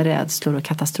tillsammans med rädslor och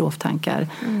katastroftankar.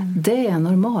 Det är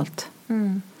normalt.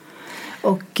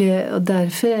 Och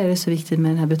därför är det så viktigt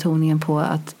med den här betoningen på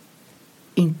att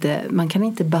man kan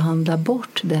inte behandla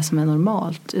bort det som är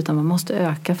normalt, utan man måste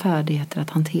öka färdigheter att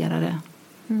hantera det.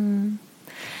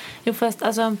 Jo, fast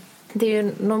alltså det är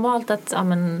ju normalt att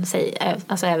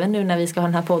alltså även nu när vi ska ha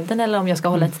den här podden eller om jag ska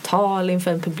hålla ett tal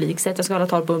inför en publik, så att jag ska hålla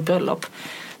tal på en bröllop,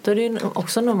 då är det ju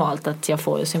också normalt att jag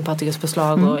får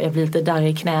sympatikuspåslag och jag blir lite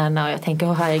darrig i knäna och jag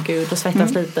tänker herregud och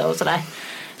svettas lite och sådär.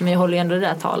 Men jag håller ju ändå det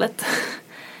där talet.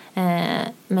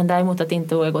 Men däremot att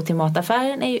inte våga gå till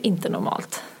mataffären är ju inte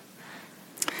normalt.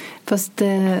 Fast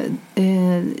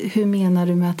hur menar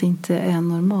du med att det inte är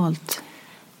normalt?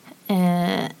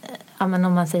 Men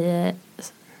om man säger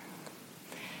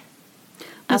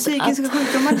psykiska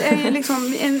sjukdomar är ju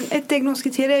liksom ett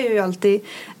diagnoskriterium är ju alltid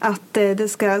att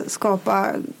det ska skapa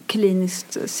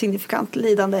kliniskt signifikant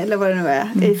lidande eller vad det nu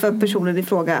är för personen i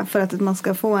fråga för att man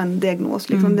ska få en diagnos.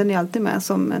 Liksom, den är alltid med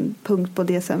som en punkt på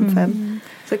DSM-5.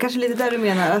 Så kanske lite där du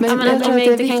menar. Att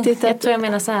Jag tror jag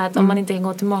menar så här att om man inte kan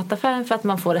gå till mataffären för att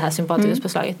man får det här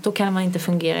sympatikuspåslaget, då kan man inte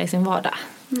fungera i sin vardag.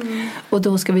 Och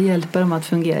då ska vi hjälpa dem att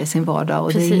fungera i sin vardag.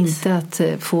 Och Precis. det är inte att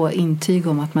få intyg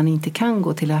om att man inte kan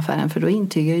gå till affären, för då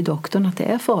intygar ju doktorn att det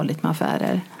är farligt med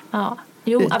affärer. Ja.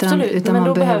 Jo, absolut. Utan men man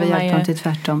då behöver man hjälpa dem till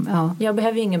tvärtom. Ja. Jag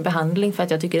behöver ju ingen behandling för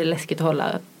att jag tycker det är läskigt att hålla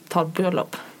tal på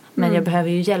bröllop. Men jag behöver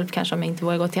ju hjälp kanske om jag inte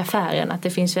vågar gå till affären. Att det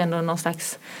finns ju ändå någon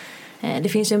slags... Det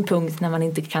finns ju en punkt när man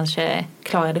inte kanske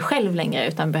klarar det själv längre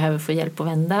utan behöver få hjälp att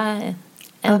vända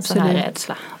en sån här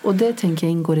rädsla. Och det tänker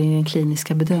jag ingår i den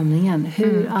kliniska bedömningen.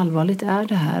 Hur allvarligt är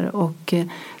det här? Och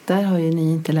där har ju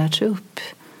ni inte lärt sig upp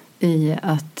i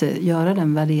att göra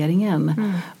den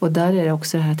värderingen. Och där är det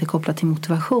också det här att det är kopplat till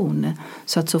motivation.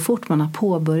 Så att så fort man har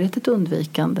påbörjat ett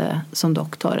undvikande som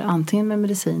doktor, antingen med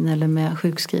medicin eller med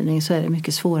sjukskrivning, så är det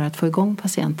mycket svårare att få igång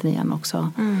patienten igen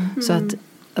också. Så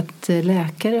att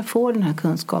läkare får den här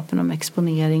kunskapen om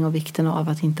exponering och vikten av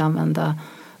att inte använda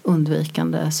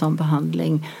undvikande som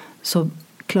behandling, så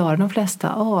klarar de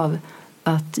flesta av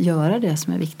att göra det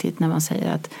som är viktigt när man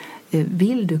säger att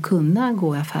vill du kunna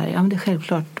gå i affärer? Ja, men det är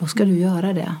självklart, då ska du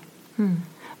göra det.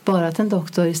 Bara att en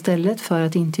doktor istället för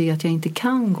att intyga att jag inte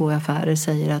kan gå i affärer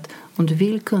säger att om du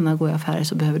vill kunna gå i affärer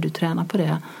så behöver du träna på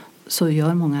det, så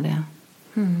gör många det.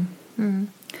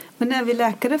 Men är vi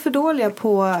läkare för dåliga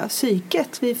på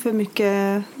psyket? Vi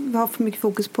har för mycket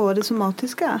fokus på det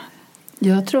somatiska.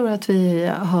 Jag tror att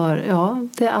vi har,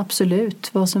 det är absolut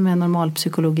vad som är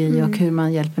normalpsykologi och hur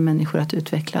man hjälper människor att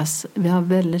utvecklas. Vi har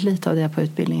väldigt lite av det på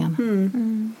utbildningen.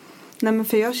 Nej, men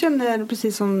för jag känner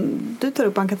precis som du tar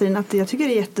upp, Ann-Katrin, att jag tycker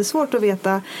det är jättesvårt att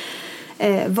veta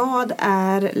vad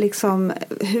är liksom,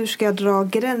 hur ska jag dra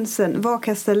gränsen? Vad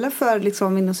kan jag ställa för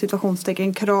liksom, inom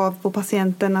situationstecken krav på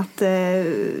patienten att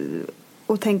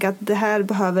och tänka att det här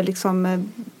behöver liksom,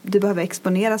 du behöver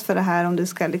exponeras för det här om du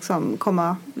ska liksom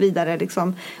komma vidare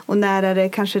liksom. Och när är det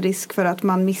kanske risk för att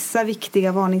man missar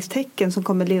viktiga varningstecken som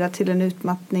kommer leda till en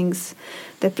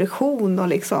utmattningsdepression och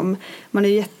liksom, man är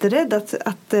jätterädd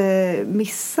att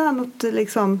missa något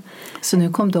liksom. Så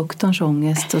nu kom doktorns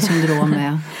ångest och syndrom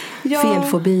med.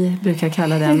 Felfobi brukar jag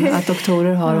kalla den, att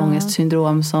doktorer har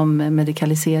ångestsyndrom som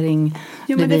medikalisering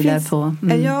vilar på.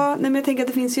 Men jag tänker att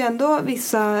det finns ju ändå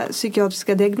vissa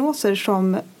psykiatriska diagnoser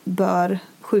som bör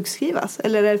sjukskrivas,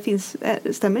 eller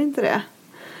stämmer inte det?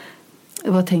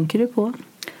 Vad tänker du på?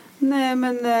 Nej,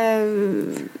 men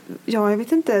jag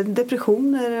vet inte,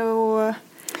 depressioner och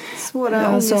svåra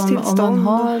ångesttillstånd. Om man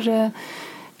har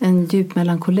en djup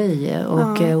melankoli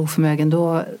och är oförmögen,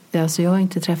 då, alltså jag har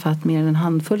inte träffat mer än en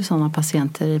handfull sådana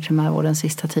patienter i primärvården de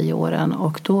sista 10 åren,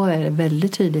 och då är det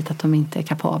väldigt tydligt att de inte är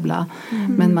kapabla.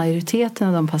 Men majoriteten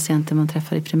av de patienter man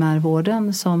träffar i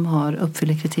primärvården som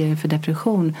uppfyller kriterier för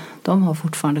depression, de har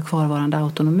fortfarande kvarvarande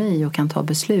autonomi och kan ta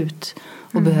beslut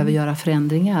och behöver göra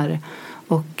förändringar.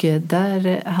 Och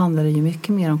där handlar det ju mycket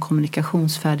mer om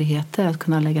kommunikationsfärdigheter, att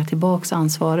kunna lägga tillbaka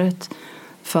ansvaret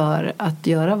för att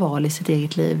göra val i sitt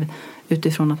eget liv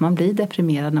utifrån att man blir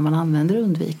deprimerad när man använder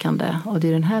undvikande. Och det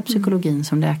är den här psykologin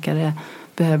som läkare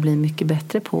behöver bli mycket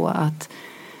bättre på, att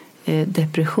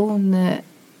depression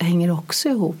hänger också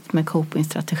ihop med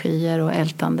copingstrategier och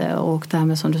ältande, och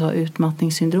därmed som du sa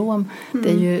utmattningssyndrom. Det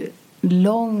är ju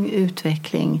lång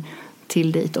utveckling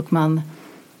till dit, och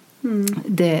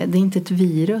det är inte ett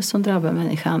virus som drabbar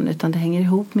människan, utan det hänger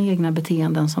ihop med egna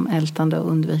beteenden som ältande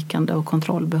och undvikande och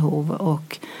kontrollbehov,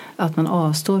 och att man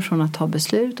avstår från att ta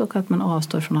beslut och att man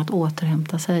avstår från att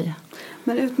återhämta sig.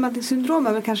 Men utmattningssyndrom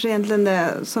är väl kanske egentligen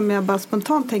det som jag bara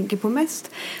spontant tänker på mest.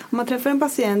 Om man träffar en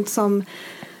patient som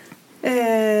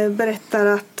berättar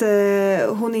att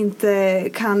hon inte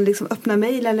kan liksom öppna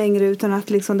mejlen längre, utan att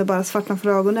liksom det bara svartnar för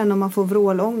ögonen, och man får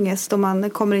vrålångest och man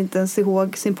kommer inte ens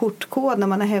ihåg sin portkod när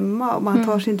man är hemma, och man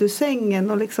tar sig inte ur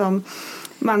sängen, och liksom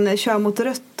man kör mot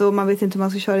rött och man vet inte hur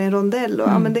man ska köra i en rondell,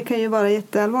 och men det kan ju vara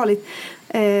jätteallvarligt.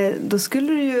 Då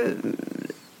skulle det ju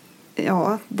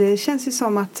det känns ju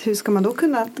som att hur ska man då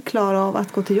kunna klara av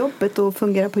att gå till jobbet och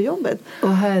fungera på jobbet?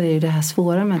 Och här är ju det här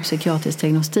svåra med psykiatrisk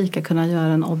diagnostik, att kunna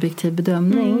göra en objektiv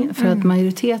bedömning. För att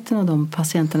majoriteten av de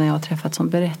patienterna jag har träffat som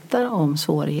berättar om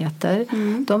svårigheter,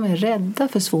 de är rädda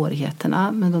för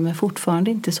svårigheterna, men de är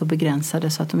fortfarande inte så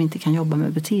begränsade så att de inte kan jobba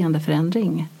med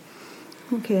beteendeförändring.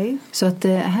 Okay. Så att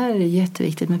det här är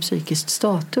jätteviktigt med psykisk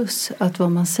status. Att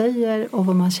vad man säger och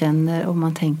vad man känner och vad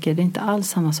man tänker, det är inte alls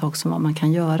samma sak som vad man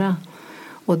kan göra.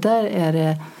 Och där är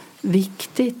det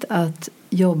viktigt att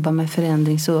jobba med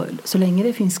förändring så länge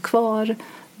det finns kvar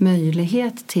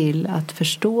möjlighet till att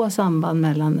förstå samband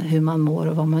mellan hur man mår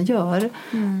och vad man gör.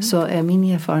 Så är min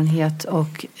erfarenhet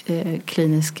och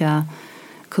kliniska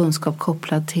kunskap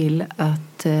kopplad till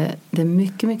att det är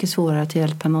mycket, mycket svårare att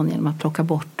hjälpa någon genom att plocka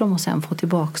bort dem och sen få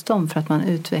tillbaka dem, för att man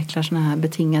utvecklar såna här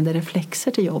betingade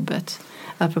reflexer till jobbet.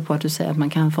 Apropå att du säger att man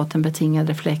kan ha fått en betingad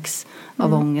reflex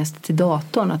av ångest till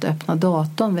datorn, att öppna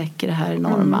datorn väcker det här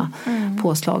enorma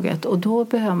påslaget, och då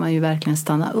behöver man ju verkligen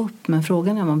stanna upp. Men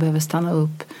frågan är om man behöver stanna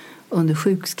upp under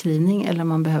sjukskrivning eller om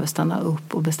man behöver stanna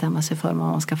upp och bestämma sig för vad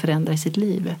man ska förändra i sitt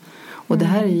liv. Och det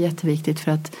här är ju jätteviktigt,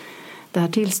 för att det här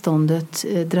tillståndet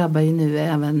drabbar ju nu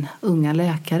även unga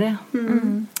läkare.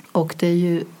 Och det är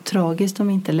ju tragiskt om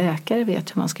inte läkare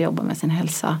vet hur man ska jobba med sin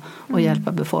hälsa och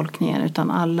hjälpa befolkningen.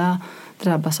 Utan alla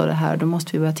drabbas av det här. Då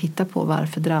måste vi börja titta på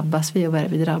varför drabbas vi och vad är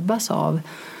det vi drabbas av.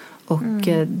 Och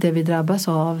det vi drabbas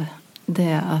av, det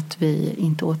är att vi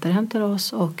inte återhämtar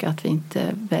oss och att vi inte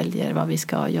väljer vad vi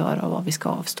ska göra och vad vi ska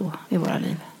avstå i våra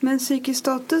liv. Men psykisk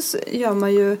status gör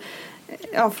man ju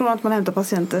från att man hämtar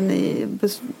patienten i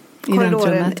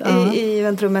korridoren, i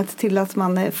väntrummet till att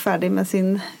man är färdig med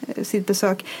sitt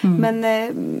besök. Men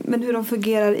hur de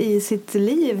fungerar i sitt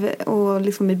liv och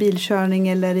liksom i bilkörning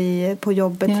eller på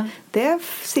jobbet, det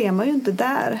ser man ju inte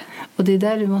där. Och det är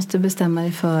där du måste bestämma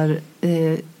dig för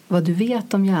vad du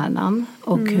vet om hjärnan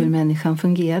och hur människan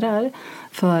fungerar.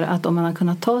 För att om man har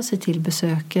kunnat ta sig till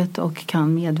besöket och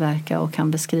kan medverka och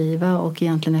kan beskriva och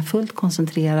egentligen är fullt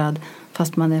koncentrerad,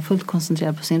 fast man är fullt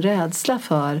koncentrerad på sin rädsla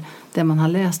för det man har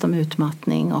läst om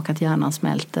utmattning och att hjärnan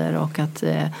smälter och att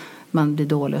man blir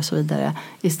dålig och så vidare.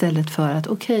 Istället för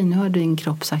att nu har din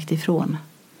kropp sagt ifrån.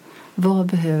 Vad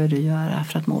behöver du göra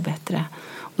för att må bättre?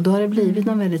 Och då har det blivit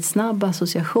en väldigt snabb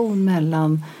association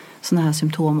mellan sådana här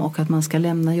symptom och att man ska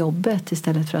lämna jobbet,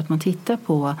 istället för att man tittar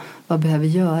på vad behöver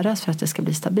göras för att det ska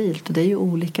bli stabilt. Och det är ju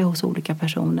olika hos olika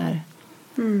personer.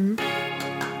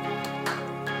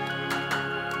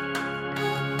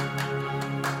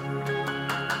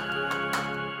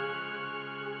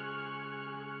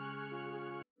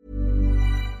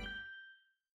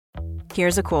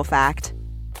 Here's a cool fact.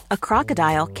 A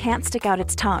crocodile can't stick out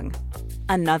its tongue.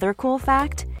 Another cool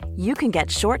fact, you can get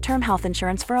short-term health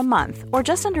insurance for a month or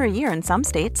just under a year in some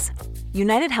states.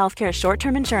 United Healthcare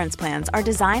short-term insurance plans are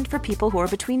designed for people who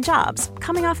are between jobs,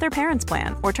 coming off their parents'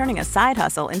 plan, or turning a side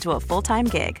hustle into a full-time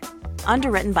gig.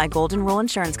 Underwritten by Golden Rule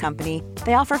Insurance Company,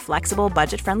 they offer flexible,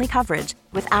 budget-friendly coverage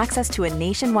with access to a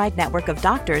nationwide network of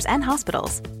doctors and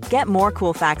hospitals. Get more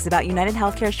cool facts about United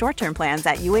Healthcare short-term plans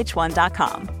at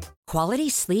uh1.com. Quality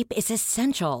sleep is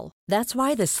essential. That's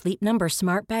why the Sleep Number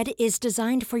Smart Bed is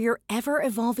designed for your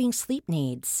ever-evolving sleep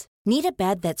needs. Need a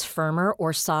bed that's firmer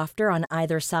or softer on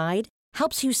either side?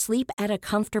 Helps you sleep at a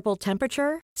comfortable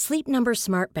temperature? Sleep Number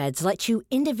Smart Beds let you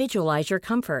individualize your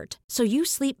comfort so you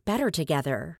sleep better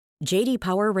together. JD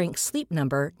Power ranks Sleep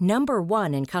Number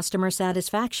 #1 in customer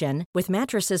satisfaction with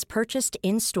mattresses purchased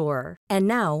in-store. And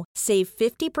now, save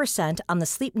 50% on the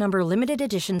Sleep Number Limited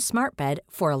Edition Smart Bed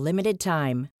for a limited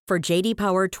time. For JD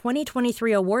Power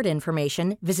 2023 award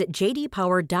information, visit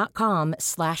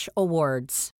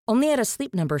jdpower.com/awards. Only at a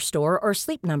Sleep Number store or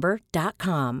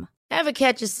sleepnumber.com. Ever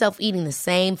catch yourself eating the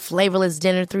same flavorless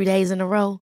dinner 3 days in a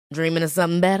row? Dreaming of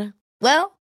something better? Well,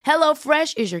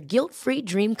 HelloFresh is your guilt-free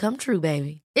dream come true,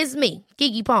 baby. It's me,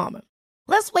 Keke Palmer.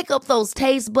 Let's wake up those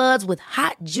taste buds with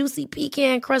hot, juicy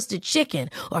pecan-crusted chicken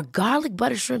or garlic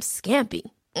butter shrimp scampi.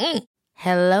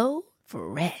 Hello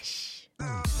Fresh.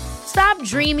 Stop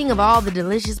dreaming of all the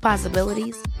delicious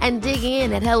possibilities and dig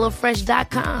in at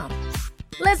HelloFresh.com.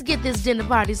 Let's get this dinner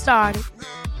party started.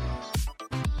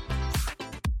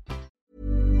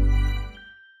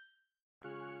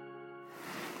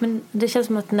 Men det känns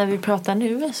som att när vi pratar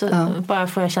nu så bara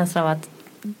får jag känslan av att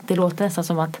det låter nästan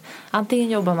som att antingen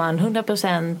jobbar man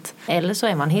 100% eller så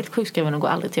är man helt sjukskriven och går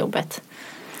aldrig till jobbet.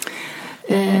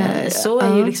 Så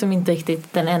är ju liksom inte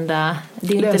riktigt den enda,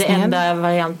 det är inte det enda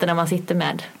varianten när man sitter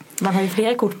med. Man har ju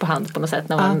flera kort på hand på något sätt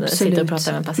när man sitter och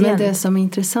pratar med en patient. Men det som är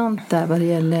intressant där vad det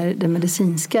gäller det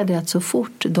medicinska det är att så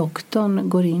fort doktorn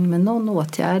går in med någon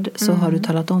åtgärd så har du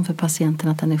talat om för patienten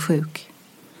att den är sjuk.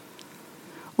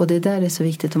 Och det där är så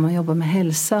viktigt om man jobbar med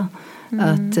hälsa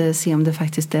att se om det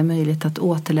faktiskt är möjligt att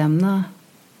återlämna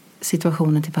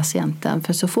situationen till patienten.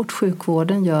 För så fort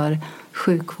sjukvården gör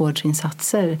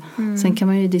sjukvårdsinsatser, sen kan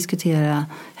man ju diskutera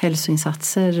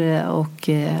hälsoinsatser och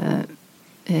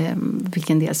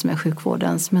vilken del som är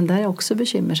sjukvårdens. Men det är också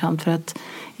bekymmersamt för att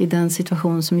i den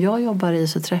situation som jag jobbar i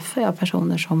så träffar jag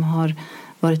personer som har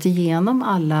varit igenom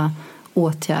alla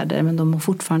åtgärder men de mår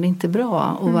fortfarande inte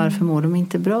bra. Och varför mår de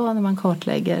inte bra när man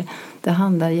kartlägger? Det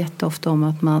handlar jätteofta om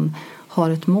att man har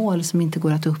ett mål som inte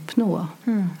går att uppnå.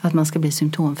 Att man ska bli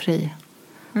symptomfri.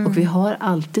 Och vi har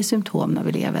alltid symptom när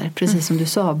vi lever. Precis som du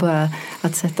sa, bara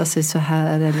att sätta sig så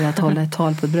här eller att hålla ett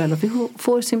tal på ett bröllop. Vi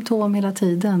får symptom hela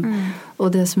tiden.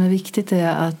 Och det som är viktigt är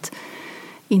att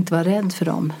inte vara rädd för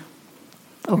dem.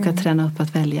 Och att träna upp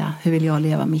att välja hur vill jag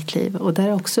leva mitt liv. Och det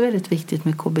är också väldigt viktigt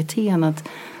med KBT att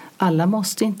alla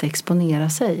måste inte exponera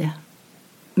sig.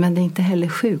 Men det är inte heller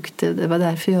sjukt. Det var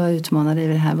därför jag utmanade i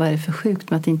det här. Vad är det för sjukt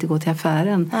med att inte gå till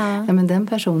affären? Ja, men den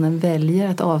personen väljer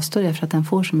att avstå det för att den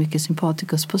får så mycket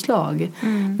sympatikuspåslag.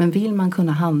 Men vill man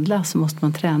kunna handla så måste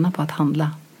man träna på att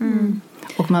handla.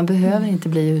 Och man behöver inte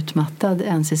bli utmattad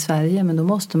ens i Sverige. Men då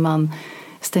måste man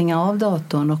stänga av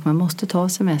datorn och man måste ta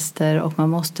semester. Och man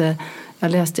måste...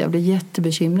 Jag blev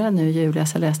jättebekymrad nu i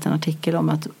julas. Jag läste en artikel om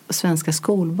att svenska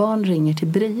skolbarn ringer till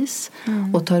BRIS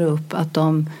och tar upp att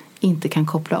de inte kan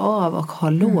koppla av och ha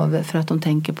lov för att de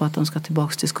tänker på att de ska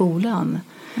tillbaka till skolan.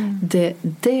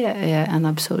 Det är en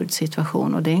absurd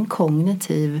situation och det är en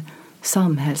kognitiv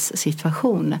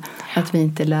samhällssituation att vi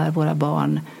inte lär våra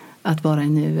barn att vara i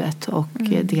nuet och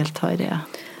delta i det.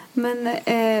 Men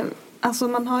alltså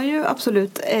man har ju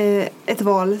absolut ett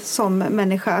val som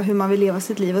människa hur man vill leva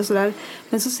sitt liv och sådär.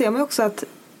 Men så ser man ju också att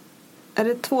är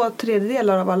det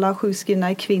 2/3 av alla sjukskrivna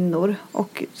är kvinnor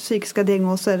och psykiska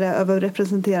diagnoser är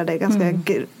överrepresenterade ganska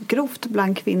grovt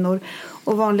bland kvinnor.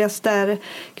 Och vanligast är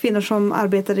kvinnor som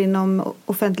arbetar inom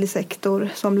offentlig sektor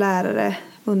som lärare,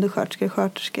 undersköterskor,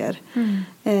 sköterskor,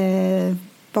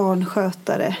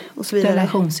 barnskötare och så vidare.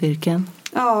 Relationsyrken.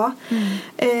 Ja.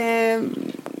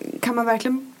 Kan man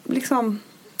verkligen liksom...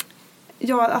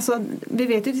 Ja, alltså vi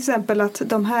vet ju till exempel att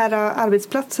de här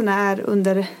arbetsplatserna är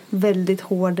under väldigt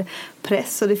hård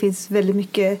press och det finns väldigt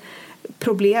mycket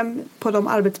problem på de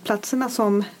arbetsplatserna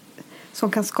som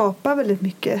kan skapa väldigt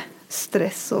mycket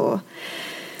stress och...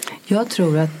 Jag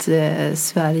tror att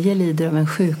Sverige lider av en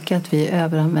sjuka att vi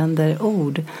överanvänder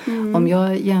ord. Om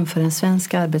jag jämför en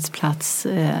svensk arbetsplats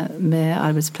med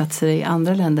arbetsplatser i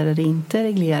andra länder där det inte är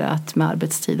reglerat med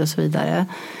arbetstid och så vidare,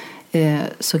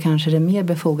 så kanske det är mer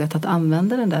befogat att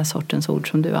använda den där sortens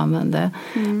ord som du använde.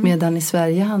 Medan i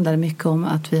Sverige handlar det mycket om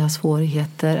att vi har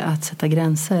svårigheter att sätta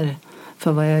gränser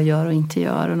för vad jag gör och inte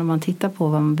gör. Och när man tittar på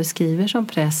vad man beskriver som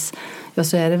press, ja,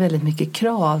 så är det väldigt mycket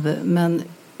krav. Men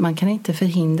man kan inte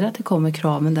förhindra att det kommer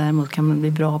krav, men däremot kan man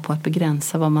bli bra på att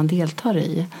begränsa vad man deltar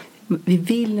i. Vi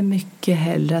vill mycket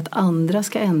hellre att andra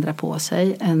ska ändra på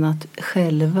sig än att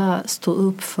själva stå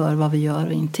upp för vad vi gör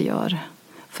och inte gör.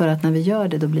 För att när vi gör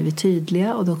det då blir vi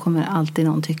tydliga och då kommer alltid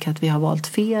någon tycka att vi har valt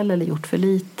fel eller gjort för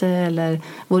lite. Eller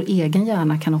vår egen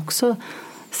hjärna kan också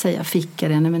säga fickar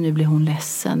henne men nu blir hon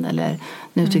ledsen eller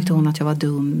nu tyckte hon att jag var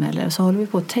dum eller så håller vi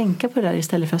på att tänka på det där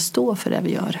istället för att stå för det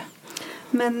vi gör.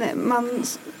 Men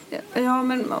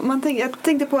jag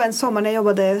tänkte på en sommar när jag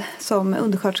jobbade som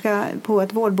undersköterska på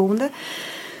ett vårdboende.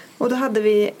 Och då hade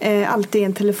vi alltid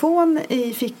en telefon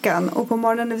i fickan. Och på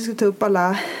morgonen när vi skulle ta upp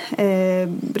alla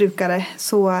brukare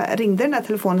så ringde den här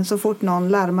telefonen så fort någon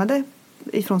larmade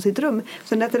ifrån sitt rum.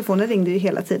 Så den här telefonen ringde ju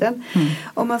hela tiden.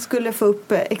 Om man skulle få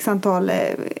upp x antal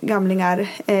gamlingar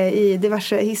i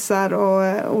diverse hissar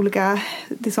och olika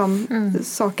liksom,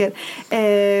 saker.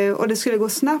 Och det skulle gå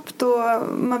snabbt och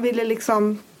man ville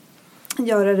liksom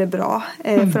göra det bra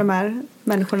för de här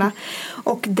människorna.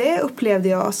 Och det upplevde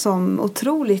jag som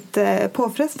otroligt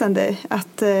påfrestande.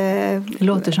 Det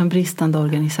låter som bristande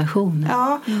organisation.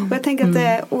 Ja, och jag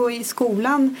tänker att och i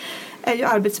skolan är ju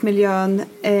arbetsmiljön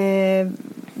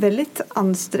väldigt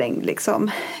ansträngd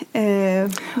liksom.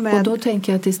 Och då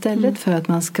tänker jag att istället för att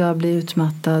man ska bli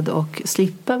utmattad och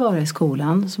slippa vara i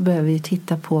skolan så behöver vi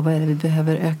titta på vad är det vi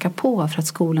behöver öka på för att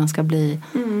skolan ska bli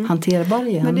hanterbar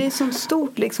igen. Men det är ett sånt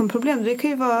stort liksom, problem. Det kan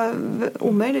ju vara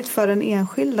omöjligt för den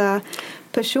enskilda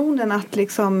personen att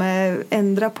liksom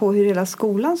ändra på hur hela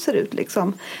skolan ser ut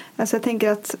liksom. Alltså jag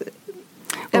tänker att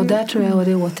och där tror jag, och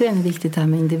det är återigen viktigt här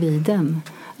med individen.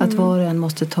 Att var och en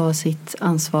måste ta sitt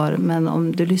ansvar. Men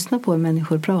om du lyssnar på hur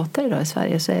människor pratar idag i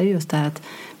Sverige så är det just det här att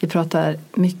vi pratar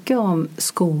mycket om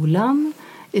skolan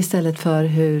istället för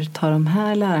hur tar de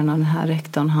här lärarna och den här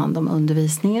rektorn hand om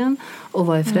undervisningen och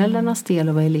vad är föräldrarnas del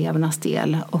och vad är elevernas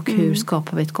del och hur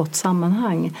skapar vi ett gott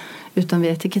sammanhang. Utan vi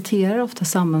etiketterar ofta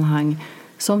sammanhang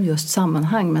som just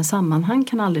sammanhang, men sammanhang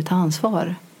kan aldrig ta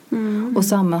ansvar. Och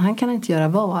sammanhang kan inte göra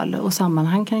val och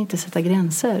sammanhang kan inte sätta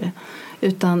gränser.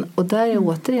 Och där är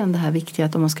återigen det här viktiga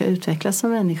att om man ska utvecklas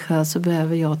som människa så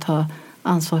behöver jag ta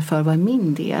ansvar för vad är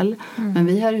min del. Men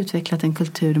vi har utvecklat en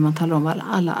kultur där man talar om vad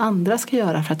alla andra ska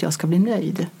göra för att jag ska bli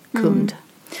nöjd kund.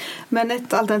 Men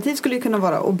ett alternativ skulle ju kunna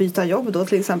vara att byta jobb då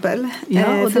till exempel.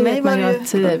 Ja, och för mig var det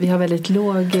att vi har väldigt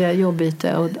låg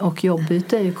jobbbyte och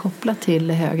jobbbyte är ju kopplat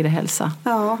till högre hälsa.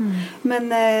 Ja,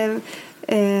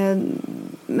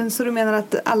 men så du menar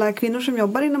att alla kvinnor som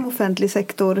jobbar inom offentlig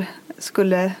sektor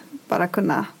skulle bara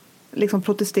kunna liksom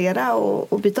protestera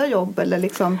och byta jobb eller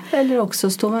liksom? Eller också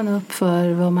står man upp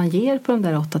för vad man ger på de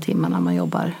där 8 timmarna man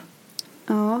jobbar.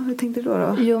 Ja, hur tänkte du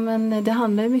då? Jo, men det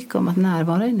handlar ju mycket om att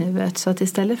närvara i nuet. Så att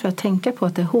istället för att tänka på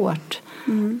att det är hårt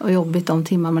och jobbigt de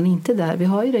timmar man inte är där. Vi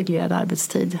har ju reglerad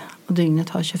arbetstid och dygnet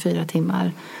har 24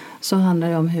 timmar. Så handlar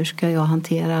det om hur ska jag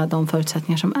hantera de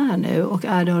förutsättningar som är nu. Och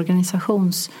är det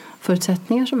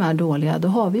organisationsförutsättningar som är dåliga, då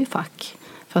har vi ju fack.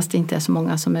 Fast det inte är så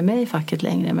många som är med i facket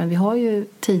längre. Men vi har ju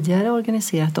tidigare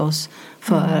organiserat oss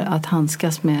för att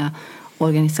handskas med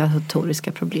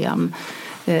organisatoriska problem.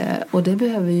 Och det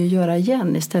behöver vi ju göra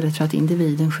igen istället för att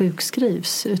individen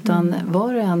sjukskrivs. Utan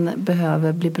var och en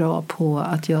behöver bli bra på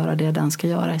att göra det den ska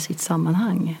göra i sitt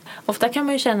sammanhang. Ofta kan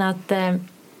man ju känna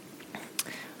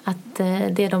att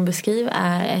det de beskriver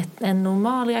är en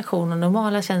normal reaktion och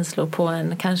normala känslor på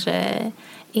en kanske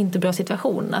inte bra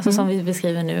situation. Alltså som vi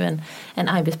beskriver nu, en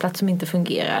arbetsplats som inte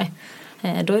fungerar.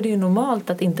 Då är det ju normalt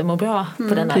att inte må bra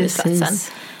på den arbetsplatsen.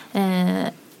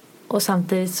 Och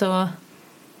samtidigt så...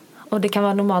 Och det kan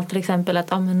vara normalt till exempel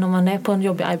att om man är på en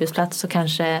jobbig arbetsplats så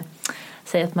kanske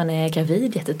säger att man är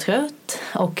gravid, jättetrött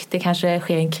och det kanske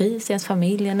sker en kris i ens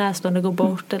familj, en närstående går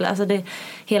bort. Eller, alltså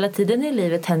hela tiden i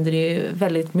livet händer det ju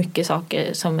väldigt mycket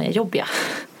saker som är jobbiga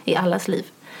i allas liv.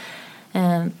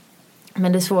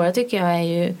 Men det svåra tycker jag är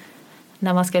ju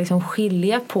när man ska liksom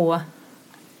skilja på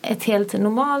en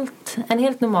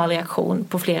helt normal reaktion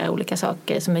på flera olika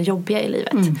saker som är jobbiga i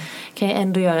livet. Kan ju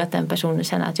ändå göra att den personen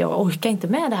känner att jag orkar inte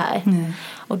med det här.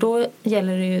 Och då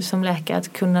gäller det ju som läkare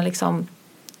att kunna liksom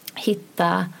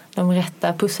hitta de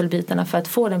rätta pusselbitarna för att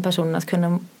få den personen att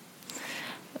kunna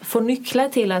få nycklar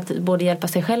till att både hjälpa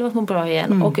sig själv att må bra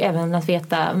igen och även att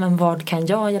veta men vad kan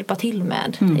jag hjälpa till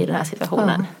med i den här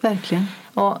situationen. Ja, verkligen.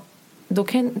 Och då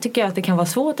tycker jag att det kan vara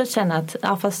svårt att känna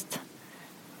att fast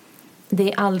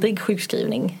det är aldrig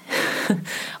sjukskrivning.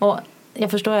 Och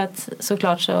jag förstår att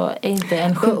såklart så är inte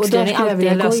en sjukskrivning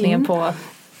alltid lösningen på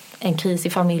en kris i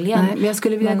familjen. Nej, men jag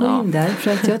skulle vilja gå in där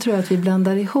för att jag tror att vi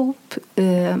blandar ihop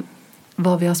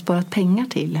vad vi har sparat pengar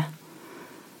till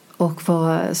och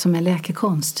vad som är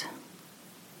läkekonst.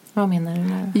 Vad menar du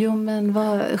nu? Jo, men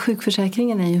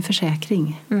sjukförsäkringen är ju en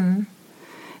försäkring.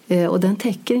 Och den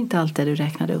täcker inte allt det du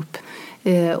räknade upp.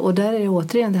 Och där är det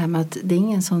återigen det här med att det är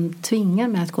ingen som tvingar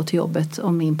mig att gå till jobbet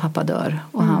om min pappa dör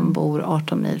och han bor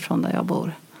 18 mil från där jag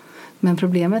bor. Men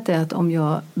problemet är att om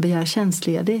jag begär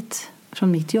tjänstledigt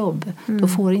från mitt jobb, då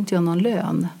får inte jag någon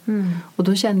lön. Och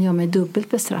då känner jag mig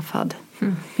dubbelt bestraffad.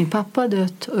 Min pappa har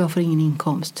dött och jag får ingen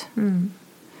inkomst.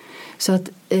 Så att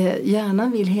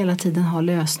hjärnan vill hela tiden ha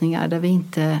lösningar där vi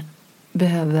inte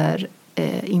behöver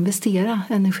investera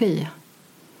energi.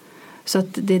 Så att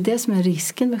det är det som är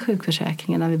risken med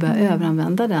sjukförsäkringen när vi börjar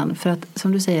överanvända den. För att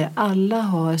som du säger, alla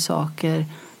har saker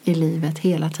i livet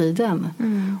hela tiden.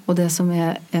 Och det som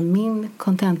är min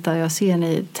kontenta, jag ser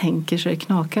ni tänker så det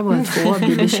knakar båda två,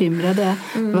 blir bekymrade.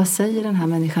 Vad säger den här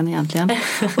människan egentligen?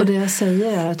 Och det jag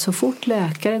säger är att så fort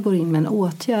läkare går in med en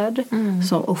åtgärd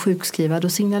och sjukskriver, då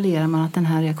signalerar man att den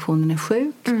här reaktionen är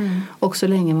sjuk. Och så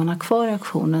länge man har kvar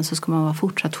reaktionen så ska man vara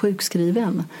fortsatt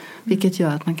sjukskriven. Vilket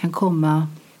gör att man kan komma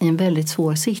i en väldigt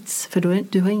svår sits. För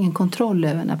du har ingen kontroll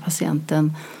över när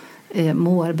patienten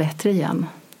mår bättre igen.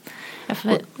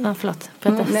 Förlåt.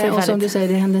 Och som du säger,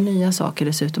 det händer nya saker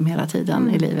dessutom hela tiden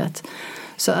i livet.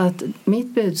 Så att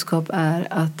mitt budskap är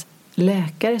att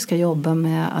läkare ska jobba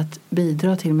med att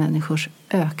bidra till människors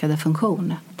ökade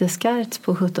funktion. Descartes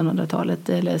på 1700-talet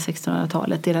eller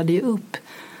 1600-talet delade ju upp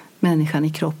människan i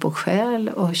kropp och själ,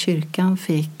 och kyrkan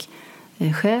fick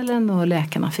själen och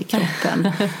läkarna fick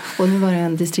kroppen. Och nu var det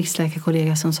en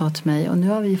distriktsläkarkollega som sa till mig, och nu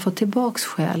har vi fått tillbaks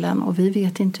själen och vi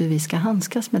vet inte hur vi ska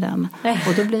handskas med den.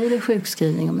 Och då blir det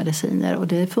sjukskrivning och mediciner och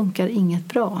det funkar inget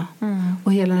bra.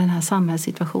 Och hela den här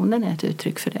samhällssituationen är ett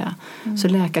uttryck för det. Så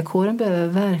läkarkåren behöver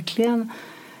verkligen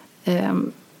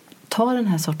ta den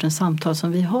här sortens samtal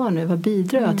som vi har nu. Vad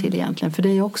bidrar jag till egentligen? För det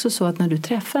är också så att när du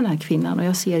träffar den här kvinnan, och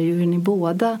jag ser ju hur ni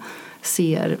båda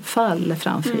ser fall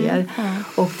framför er,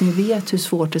 och ni vet hur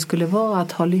svårt det skulle vara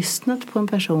att ha lyssnat på en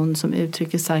person som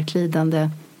uttrycker starkt lidande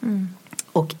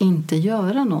och inte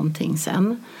göra någonting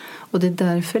sen. Och det är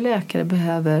därför läkare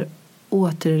behöver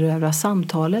återerövra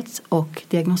samtalet och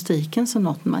diagnostiken som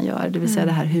något man gör. Det vill säga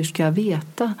det här, hur ska jag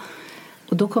veta?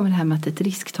 Och då kommer det här med att det är ett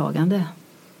risktagande.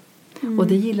 Och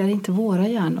det gillar inte våra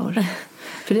hjärnor.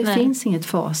 För det finns inget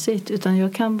facit, utan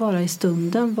jag kan bara i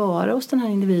stunden vara hos den här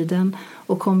individen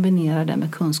och kombinera det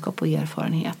med kunskap och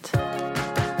erfarenhet.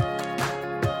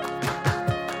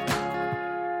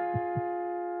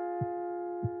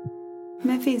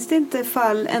 Men finns det inte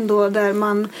fall ändå där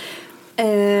man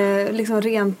liksom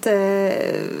rent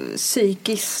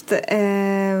psykiskt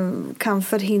kan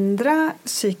förhindra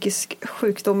psykisk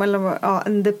sjukdom eller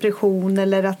en depression,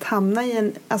 eller att hamna i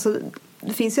en... Alltså,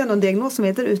 det finns ju en diagnos som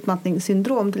heter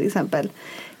utmattningssyndrom till exempel.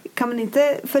 Kan man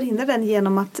inte förhindra den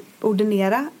genom att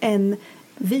ordinera en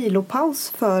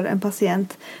vilopaus för en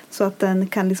patient så att den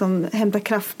kan liksom hämta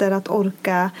krafter att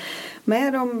orka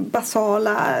med de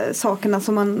basala sakerna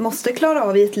som man måste klara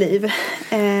av i ett liv,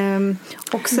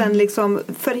 och sen liksom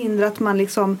förhindra att man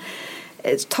liksom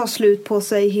tar slut på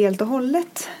sig helt och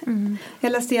hållet.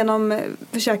 Jag läste igenom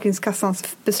Försäkringskassans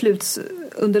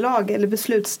beslutsunderlag eller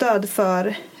beslutsstöd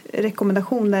för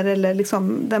rekommendationer, eller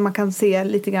liksom där man kan se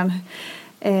lite grann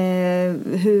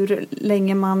hur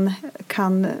länge man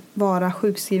kan vara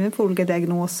sjukskriven för olika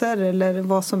diagnoser, eller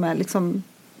vad som är liksom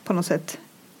på något sätt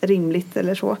rimligt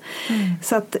eller så.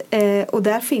 Så att, och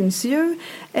där finns ju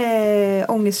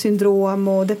ångestsyndrom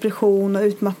och depression och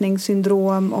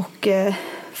utmattningssyndrom och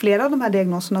flera av de här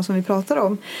diagnoserna som vi pratar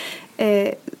om.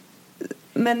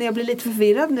 Men jag blir lite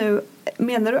förvirrad nu.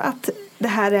 Menar du att det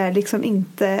här är liksom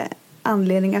inte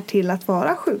anledningar till att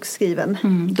vara sjukskriven?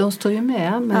 De står ju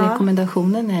med, men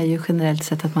rekommendationen är ju generellt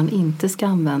sett att man inte ska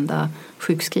använda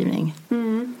sjukskrivning.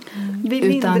 Vid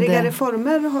lindrigare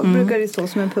former brukar det stå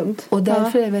som en punkt. Och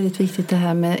därför är det väldigt viktigt det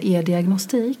här med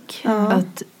diagnostik.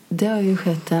 Att det har ju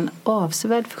skett en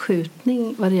avsevärd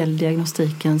förskjutning vad det gäller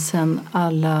diagnostiken sedan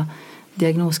alla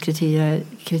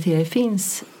diagnoskriterier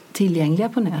finns tillgängliga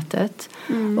på nätet.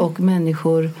 Och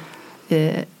människor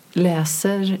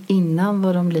läser innan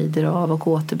vad de lider av och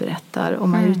återberättar. Och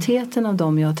majoriteten av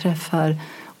dem jag träffar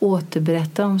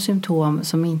återberättar om symptom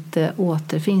som inte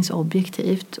återfinns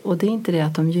objektivt. Och det är inte det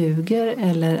att de ljuger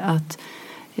eller att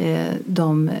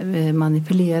de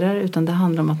manipulerar, utan det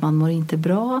handlar om att man mår inte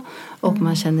bra och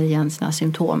man känner igen sina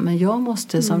symptom. Men jag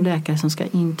måste som läkare som ska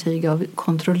intyga och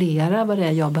kontrollera vad det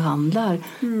är jag behandlar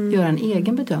göra en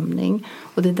egen bedömning.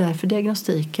 Och det är därför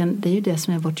diagnostiken, det är ju det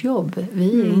som är vårt jobb.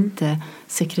 Vi är inte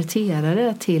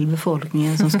sekreterare till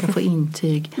befolkningen som ska få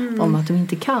intyg om att de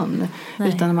inte kan.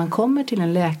 Utan när man kommer till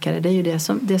en läkare, det är ju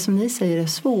det som ni säger är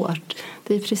svårt.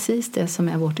 Det är precis det som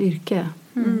är vårt yrke.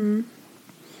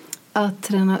 Att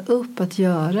träna upp att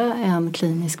göra en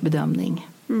klinisk bedömning.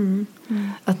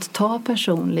 Att ta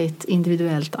personligt,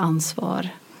 individuellt ansvar.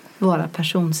 Vara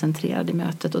personcentrerad i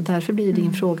mötet. Och därför blir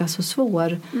din fråga så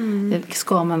svår.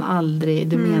 Ska man aldrig,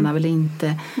 du menar väl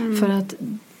inte. För att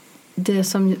det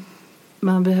som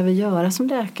man behöver göra som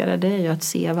läkare, det är ju att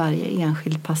se varje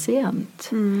enskild patient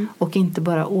och inte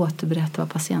bara återberätta vad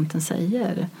patienten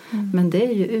säger. Men det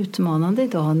är ju utmanande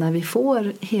idag när vi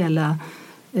får hela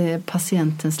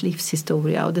patientens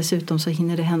livshistoria och dessutom så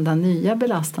hinner det hända nya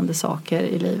belastande saker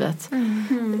i livet.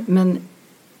 Men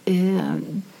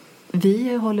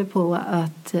vi håller på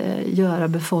att göra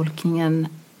befolkningen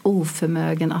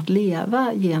oförmögen att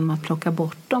leva genom att plocka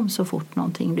bort dem så fort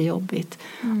någonting blir jobbigt.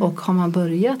 Och har man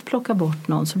börjat plocka bort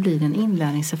någon så blir det en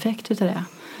inlärningseffekt utav det.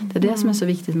 Det är det som är så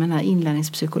viktigt med den här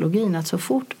inlärningspsykologin, att så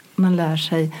fort man lär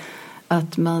sig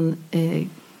att man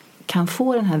kan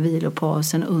få den här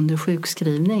vilopausen under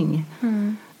sjukskrivning,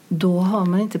 då har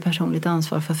man inte personligt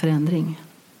ansvar för förändring.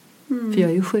 För jag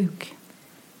är ju sjuk.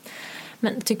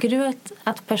 Men tycker du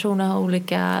att personer har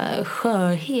olika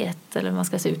skörhet, eller vad man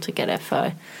ska uttrycka det,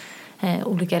 för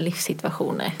olika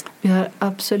livssituationer? Vi har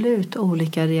absolut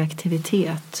olika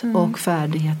reaktivitet och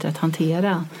färdigheter att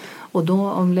hantera. Och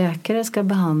då om läkare ska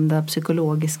behandla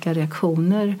psykologiska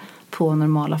reaktioner på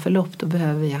normala förlopp, då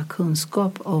behöver vi ha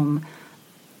kunskap om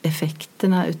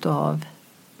effekterna utav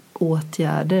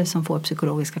åtgärder som får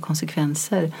psykologiska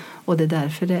konsekvenser. Och det är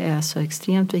därför det är så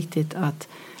extremt viktigt att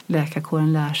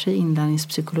läkarkåren lär sig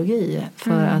inlärningspsykologi.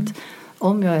 För att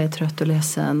om jag är trött och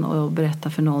ledsen och berättar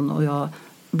för någon och jag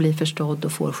blir förstådd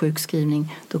och får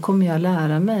sjukskrivning, då kommer jag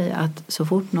lära mig att så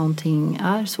fort någonting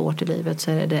är svårt i livet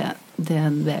så är det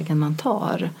den vägen man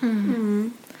tar.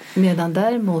 Medan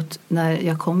däremot när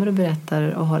jag kommer och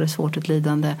berättar och har det svårt och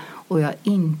lidande och jag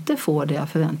inte får det jag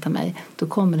förväntar mig, då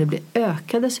kommer det bli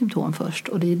ökade symptom först.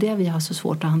 Och det är det vi har så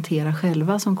svårt att hantera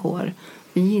själva som kår.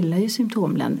 Vi gillar ju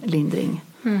symptomlindring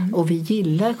och vi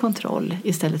gillar kontroll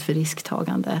istället för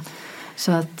risktagande.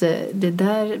 Så att det är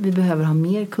där vi behöver ha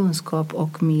mer kunskap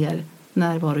och mer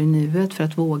närvaro i nuet för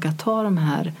att våga ta de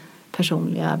här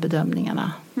personliga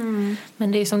bedömningarna.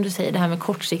 Men det är som du säger, det här med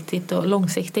kortsiktigt och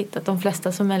långsiktigt, att de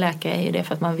flesta som är läkare är ju det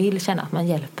för att man vill känna att man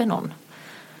hjälper någon.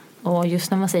 Och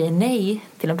just när man säger nej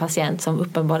till en patient som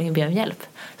uppenbarligen ber om hjälp,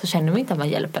 så känner man inte att man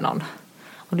hjälper någon.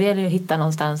 Och då gäller det att hitta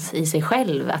någonstans i sig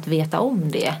själv att veta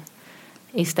om det,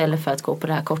 istället för att gå på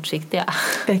det här kortsiktiga.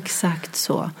 Exakt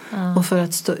så. Och för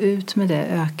att stå ut med det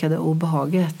ökade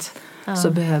obehaget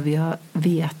så behöver jag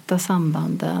veta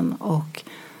sambanden och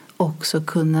också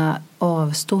kunna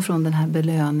avstå från den här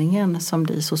belöningen som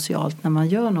blir socialt när man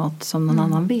gör något som någon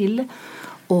annan vill.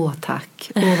 Åh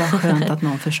tack, åh vad skönt att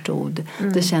någon förstod.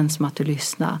 Det känns som att du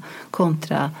lyssnar.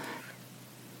 Kontra,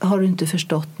 har du inte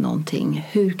förstått någonting?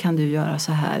 Hur kan du göra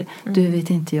så här? Du vet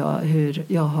inte jag hur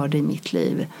jag har det i mitt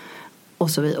liv. Och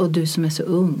så vidare. Och du som är så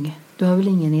ung, du har väl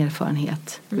ingen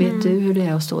erfarenhet. Vet du hur det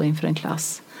är att stå inför en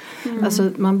klass?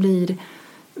 Alltså man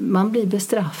blir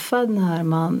bestraffad när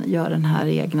man gör den här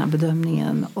egna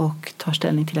bedömningen och tar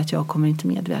ställning till att jag kommer inte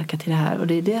medverka till det här. Och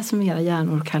det är det som era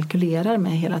hjärnor kalkylerar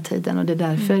med hela tiden. Och det är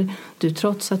därför du,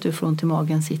 trots att du får ont i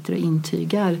magen, sitter och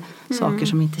intygar saker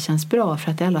som inte känns bra.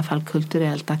 För att det är i alla fall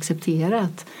kulturellt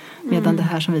accepterat. Medan det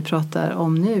här som vi pratar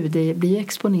om nu, det blir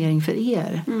exponering för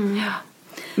er.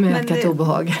 Med ökat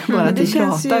obehag. Bara att vi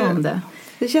pratar om det.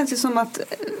 Det känns ju som att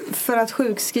för att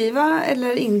sjukskriva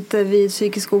eller inte vid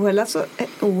psykisk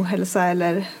ohälsa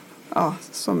eller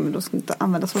som då ska inte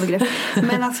användas som begrepp.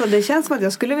 Men alltså det känns som att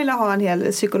jag skulle vilja ha en hel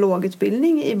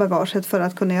psykologutbildning i bagaget för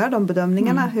att kunna göra de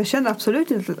bedömningarna. Jag känner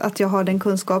absolut inte att jag har den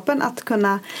kunskapen att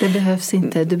kunna... Det behövs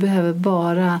inte. Du behöver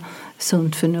bara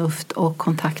sunt förnuft och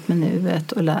kontakt med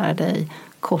nuet och lära dig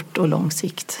kort och lång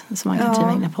sikt som man kan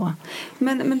triva in på.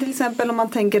 Men till exempel om man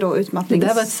tänker då utmattnings... Det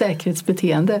där var ett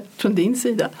säkerhetsbeteende från din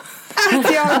sida.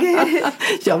 Att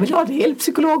jag vill ha en hel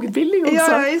psykologutbildning också.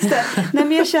 Ja, just det. Nej,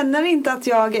 men jag känner inte att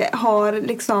jag har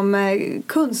liksom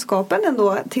kunskapen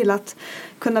ändå till att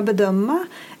kunna bedöma.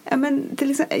 Men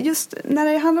till exempel, just när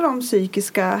det handlar om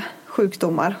psykiska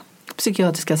sjukdomar.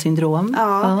 Psykiatriska syndrom.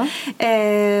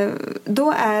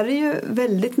 Då är det ju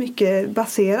väldigt mycket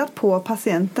baserat på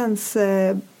patientens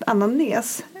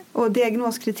anamnes. Och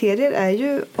diagnoskriterier är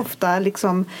ju ofta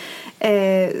liksom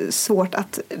svårt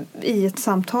att i ett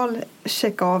samtal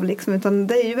checka av liksom, utan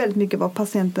det är ju väldigt mycket vad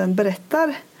patienten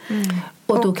berättar.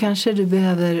 Och då kanske du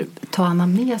behöver ta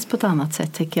anamnes på ett annat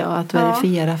sätt, tycker jag, att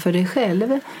verifiera för dig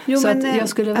själv. Så att jag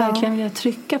skulle verkligen vilja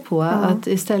trycka på att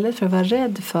istället för att vara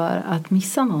rädd för att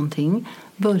missa någonting,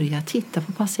 börja titta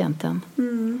på patienten.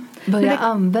 Börja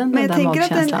använda den magkänslan. Men jag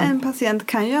tänker att en patient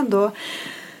kan ju ändå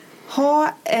ha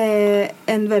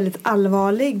en väldigt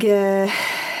allvarlig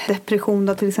depression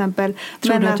då, till exempel.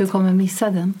 Tror du att du kommer missa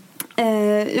den?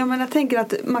 Ja, men jag tänker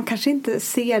att man kanske inte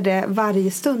ser det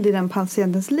varje stund i den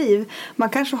patientens liv. Man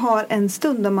kanske har en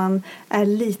stund där man är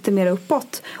lite mer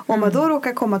uppåt. Om man då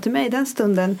råkar komma till mig den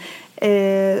stunden,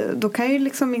 då kan jag ju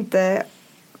liksom inte...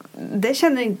 Det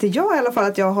känner inte jag i alla fall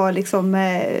att jag har liksom...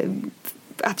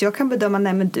 att jag kan bedöma,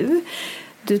 nej men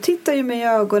du tittar ju mig i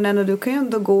ögonen och du kan ju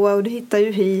ändå gå och du hittar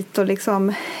ju hit och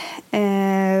liksom...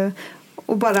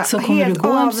 och bara så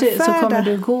kommer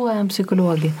du gå en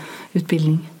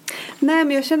psykologutbildning? Nej,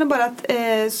 men jag känner bara att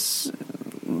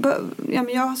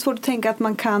jag har svårt att tänka att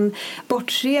man kan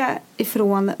bortse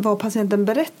ifrån vad patienten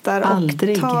berättar.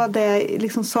 Aldrig. Och ta det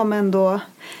liksom som ändå...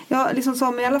 Ja, liksom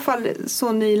som i alla fall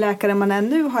så ny läkare man är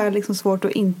nu har jag liksom svårt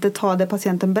att inte ta det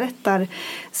patienten berättar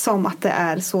som att det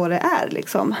är så det är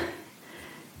liksom.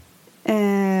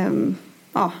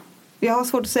 Ja. Jag har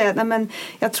svårt att säga, nej men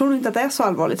jag tror inte att det är så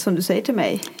allvarligt som du säger till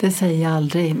mig. Det säger jag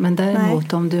aldrig. Men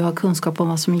däremot om du har kunskap om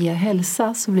vad som ger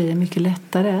hälsa så blir det mycket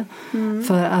lättare.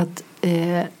 För att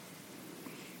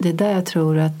det är där jag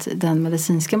tror att den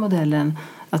medicinska modellen,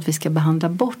 att vi ska behandla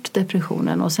bort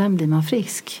depressionen och sen blir man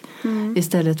frisk.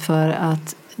 Istället för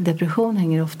att depression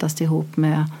hänger oftast ihop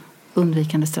med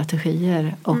undvikande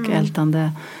strategier och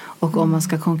ältande. Och om man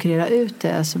ska konkurrera ut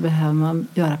det så behöver man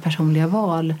göra personliga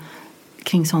val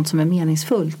kring sånt som är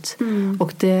meningsfullt.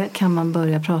 Och det kan man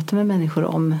börja prata med människor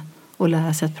om och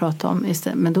lära sig att prata om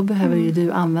istället. Men då behöver ju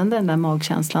du använda den där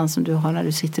magkänslan som du har när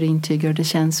du sitter och intygar och det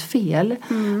känns fel.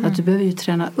 Att du behöver ju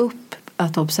träna upp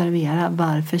att observera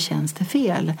varför känns det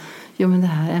fel. Jo, men det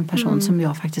här är en person som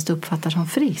jag faktiskt uppfattar som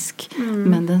frisk.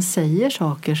 Men den säger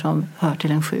saker som hör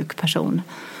till en sjuk person.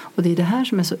 Och det är det här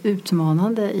som är så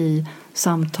utmanande i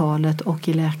samtalet och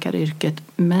i läkaryrket.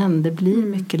 Men det blir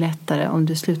mycket lättare om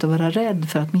du slutar vara rädd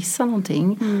för att missa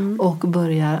någonting. Och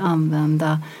börjar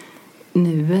använda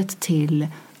nuet till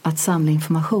att samla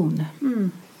information.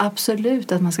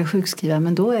 Absolut att man ska sjukskriva.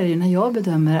 Men då är det ju när jag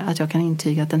bedömer att jag kan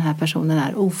intyga att den här personen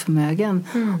är oförmögen.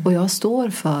 Och jag står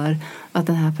för att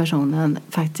den här personen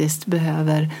faktiskt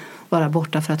behöver vara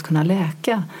borta för att kunna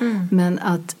läka. Men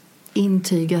att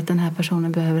intyga att den här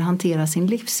personen behöver hantera sin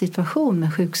livssituation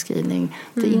med sjukskrivning.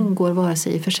 Det ingår vare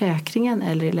sig i försäkringen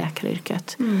eller i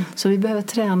läkaryrket. Så vi behöver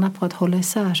träna på att hålla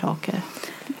isär saker.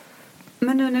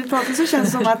 Men nu när vi pratar så känns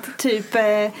det som att typ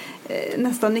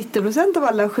nästan 90% av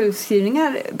alla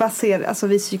sjukskrivningar baseras alltså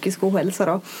vid psykisk ohälsa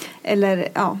då. Eller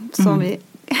ja, som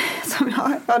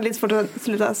jag har lite svårt att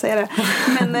sluta säga det.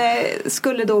 Men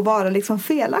skulle då vara liksom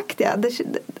felaktiga.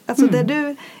 Det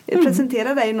du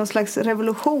presenterar är ju någon slags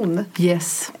revolution.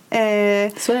 Yes,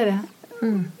 så är det.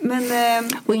 Men,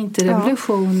 och inte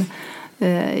revolution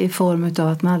i form av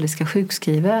att man aldrig ska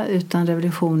sjukskriva, utan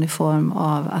revolution i form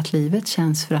av att livet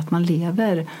känns för att man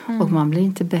lever. Och man blir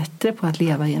inte bättre på att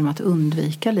leva genom att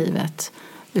undvika livet.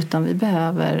 Utan vi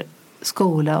behöver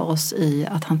skola oss i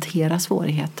att hantera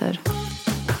svårigheter.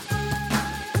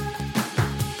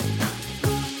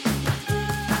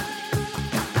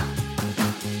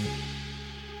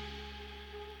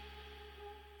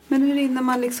 Men hur hinner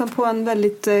man liksom på en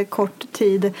väldigt kort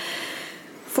tid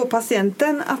få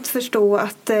patienten att förstå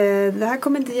att det här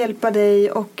kommer inte hjälpa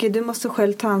dig och du måste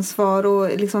själv ta ansvar och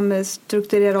liksom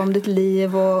strukturera om ditt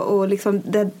liv och liksom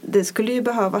det skulle ju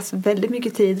behövas väldigt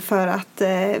mycket tid för att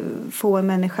få en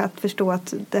människa att förstå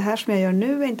att det här som jag gör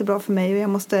nu är inte bra för mig och jag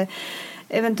måste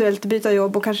eventuellt byta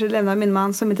jobb och kanske lämna min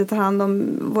man som inte tar hand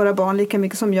om våra barn lika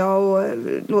mycket som jag och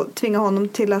tvinga honom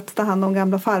till att ta hand om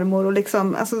gamla farmor och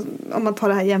liksom, alltså, om man tar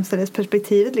det här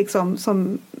jämställdhetsperspektivet liksom,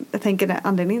 som jag tänker är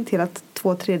anledningen till att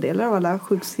 2/3 av alla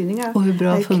sjukskrivningar. Och hur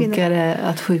bra funkar det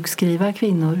att sjukskriva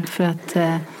kvinnor för att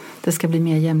det ska bli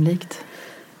mer jämlikt?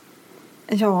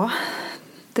 Ja,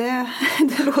 det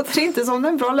låter inte som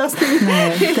en bra lösning.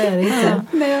 Nej, det är det inte.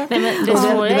 Nej, men det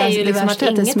svåra är ju liksom att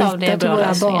inget av det är bra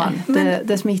lösningar.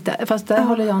 Det smittar. Fast där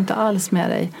håller jag inte alls med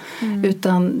dig.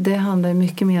 Utan det handlar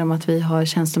mycket mer om att vi har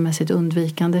känslomässigt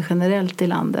undvikande generellt i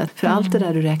landet. För allt det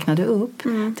där du räknade upp,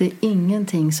 det är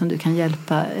ingenting som du kan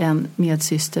hjälpa en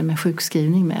medsyster med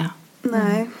sjukskrivning med.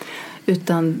 Nej.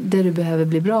 Utan det du behöver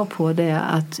bli bra på det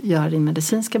är att göra din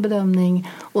medicinska bedömning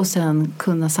och sen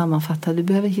kunna sammanfatta. Du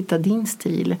behöver hitta din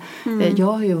stil.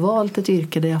 Jag har ju valt ett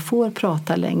yrke där jag får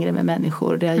prata längre med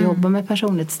människor. Där jag jobbar med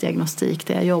personlighetsdiagnostik.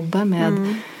 Där jag jobbar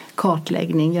med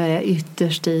kartläggning. Jag är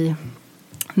ytterst i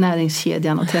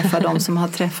näringskedjan och träffar de som har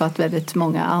träffat väldigt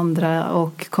många andra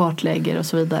och kartlägger och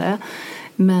så vidare.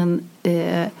 Men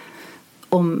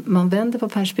om man vänder på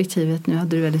perspektivet, nu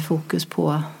hade du väldigt fokus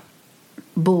på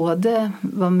både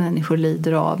vad människor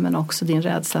lider av men också din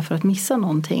rädsla för att missa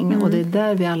någonting. Och det är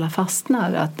där vi alla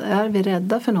fastnar. Att är vi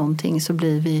rädda för någonting så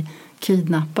blir vi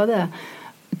kidnappade.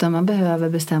 Utan man behöver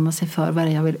bestämma sig för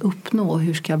vad jag vill uppnå och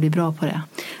hur ska jag bli bra på det.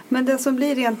 Men det som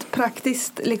blir rent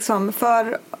praktiskt liksom,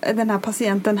 för den här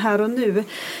patienten här och nu.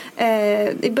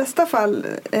 I bästa fall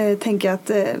tänker jag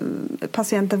att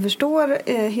patienten förstår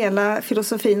hela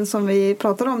filosofin som vi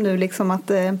pratar om nu. Liksom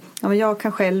att men jag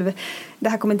kan själv, det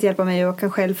här kommer inte hjälpa mig och jag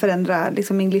kan själv förändra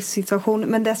liksom, min livssituation.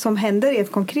 Men det som händer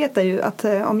rent konkret är ju att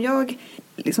om jag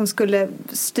liksom skulle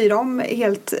styra om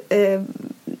helt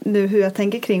nu hur jag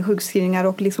tänker kring sjukskrivningar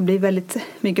och liksom bli väldigt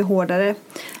mycket hårdare.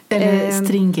 Eller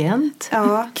stringent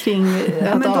kring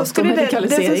att avstå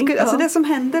medikalisering. Det som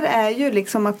händer är ju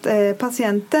liksom att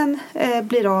patienten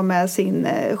blir av med sin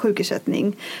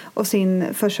sjukersättning och sin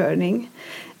försörjning.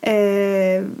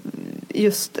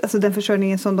 Just alltså den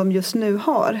försörjningen som de just nu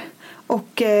har.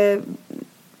 Och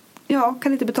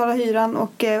kan inte betala hyran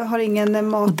och har ingen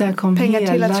mat, och där kom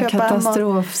pengar till att köpa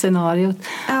katastrofscenariot.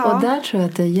 Ja. Och där tror jag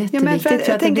att det är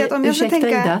jätteviktigt.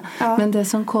 Men det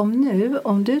som kom nu,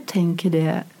 om du tänker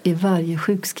det i varje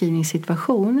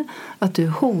sjukskrivningssituation, att du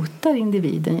hotar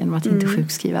individen genom att inte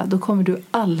sjukskriva, då kommer du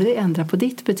aldrig ändra på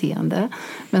ditt beteende.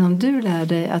 Men om du lär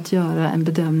dig att göra en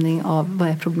bedömning av vad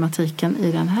är problematiken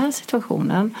i den här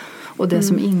situationen, och det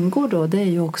som ingår då, det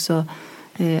är ju också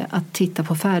att titta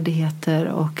på färdigheter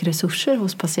och resurser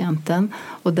hos patienten.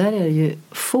 Och där är det ju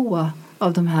få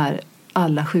av de här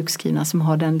alla sjukskrivna som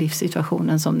har den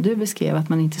livssituationen som du beskrev, att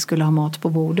man inte skulle ha mat på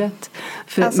bordet.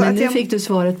 Men nu fick du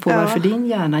svaret på varför din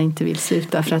hjärna inte vill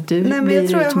sluta, för att du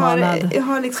blir utmanad. Jag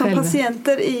har liksom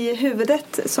patienter i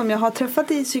huvudet som jag har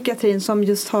träffat i psykiatrin som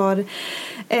just har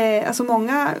alltså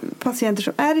många patienter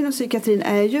som är inom psykiatrin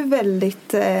är ju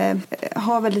väldigt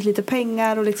har väldigt lite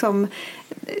pengar och liksom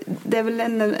det är väl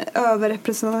en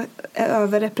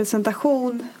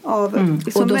överrepresentation av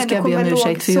och då ska jag be om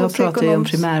ursäkt, för jag pratar ju om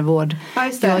primärvård.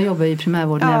 Jag jobbar i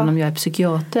primärvården även om jag är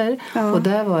psykiater. Och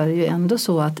där var det ju ändå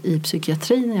så att i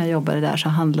psykiatrin när jag jobbade där så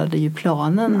handlade ju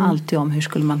planen alltid om hur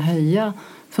skulle man höja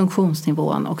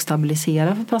funktionsnivån och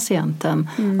stabilisera för patienten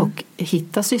och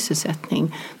hitta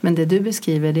sysselsättning. Men det du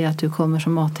beskriver är att du kommer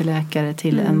som AT-läkare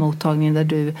till en mottagning där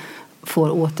du får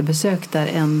återbesök där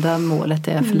enda målet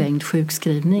är förlängd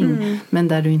sjukskrivning, men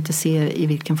där du inte ser i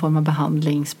vilken form av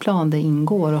behandlingsplan det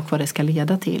ingår och vad det ska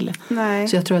leda till. Nej.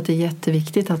 Så jag tror att det är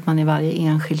jätteviktigt att man i varje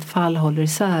enskilt fall håller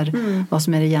isär vad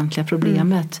som är det egentliga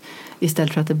problemet,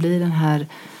 istället för att det blir den här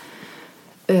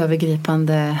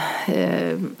övergripande,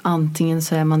 antingen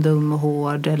så är man dum och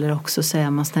hård eller också så är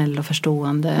man snäll och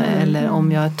förstående, eller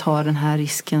om jag tar den här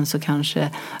risken så kanske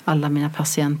alla mina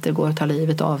patienter går och tar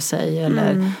livet av sig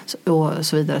eller och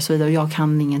så vidare, så vidare. Och jag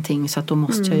kan ingenting så att då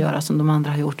måste jag göra som de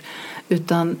andra har gjort.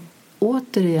 Utan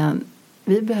återigen,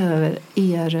 vi behöver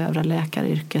erövra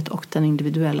läkaryrket och den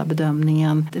individuella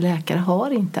bedömningen. Läkare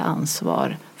har inte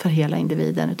ansvar för hela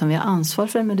individen, utan vi har ansvar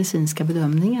för den medicinska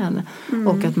bedömningen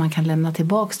och att man kan lämna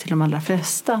tillbaks till de allra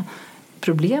flesta.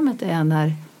 Problemet är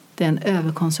när det är en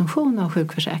överkonsumtion av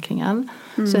sjukförsäkringen,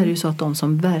 så är det ju så att de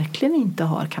som verkligen inte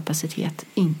har kapacitet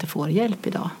inte får hjälp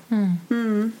idag.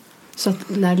 Så att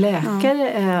när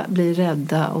läkare blir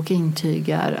rädda och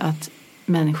intygar att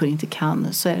människor inte kan,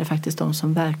 så är det faktiskt de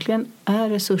som verkligen är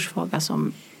resurssvaga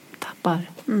som tappar.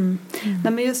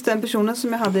 Nej, men just den personen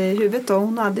som jag hade i huvudet då,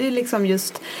 hon hade ju liksom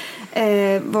just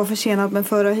var försenad med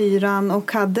förra hyran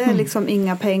och hade liksom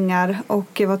inga pengar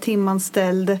och var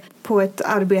timanställd på ett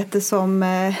arbete som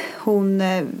hon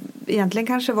egentligen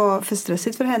kanske var för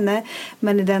stressigt för henne,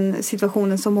 men i den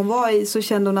situationen som hon var i så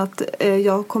kände hon att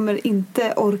jag kommer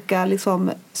inte orka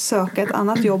liksom söka ett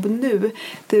annat jobb nu.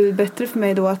 Det är bättre för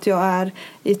mig då att jag är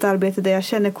i ett arbete där jag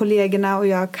känner kollegorna och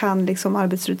jag kan liksom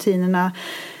arbetsrutinerna.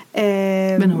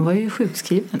 Men hon var ju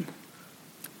sjukskriven.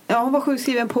 Ja, hon var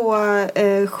sjukskriven på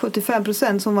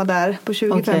 75% som var där på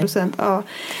 25%. Ja.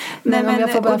 Men om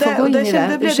jag får bara få gå in i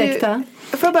det, ursäkta.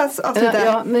 Får jag bara avsluta?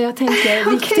 Ja, men jag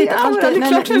tänker viktigt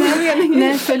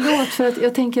nej, förlåt, för att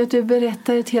jag tänker att du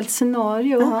berättar ett helt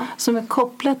scenario som är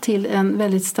kopplat till en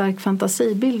väldigt stark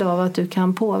fantasibild av att du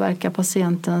kan påverka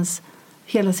patientens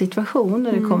hela situation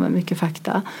när det kommer mycket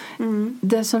fakta.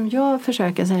 Det som jag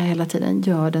försöker säga hela tiden,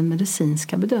 gör den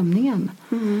medicinska bedömningen.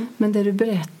 Men det du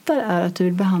berättar är att du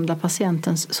vill behandla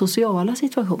patientens sociala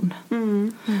situation.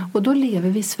 Och då lever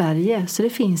vi i Sverige, så det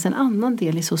finns en annan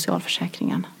del i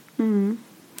socialförsäkringen.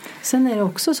 Sen är det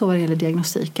också så vad det gäller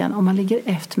diagnostiken. Om man ligger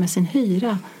efter med sin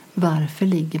hyra, varför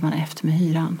ligger man efter med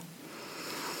hyran?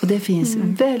 Och det finns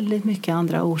väldigt mycket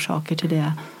andra orsaker till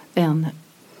det än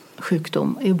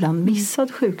sjukdom, ibland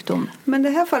missad sjukdom. Men det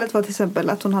här fallet var till exempel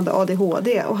att hon hade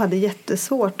ADHD och hade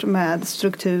jättesvårt med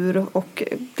struktur och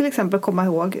till exempel komma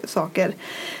ihåg saker.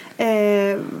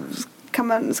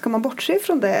 ska man bortse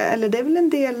från det? Eller det är väl en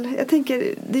del, jag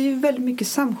tänker, det är ju väldigt mycket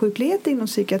samsjuklighet inom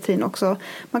psykiatrin också.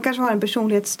 Man kanske har en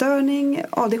personlighetsstörning,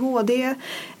 ADHD,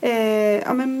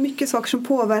 men mycket saker som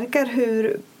påverkar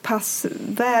hur pass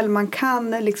väl man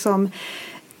kan liksom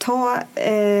ta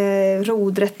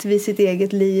rodret vid sitt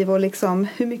eget liv, och liksom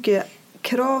hur mycket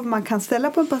krav man kan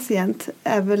ställa på en patient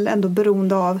är väl ändå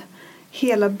beroende av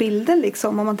hela bilden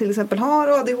liksom. Om man till exempel har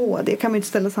ADHD kan man inte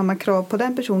ställa samma krav på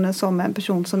den personen som en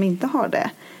person som inte har det.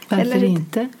 Varför Eller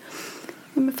inte?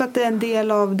 För att det är en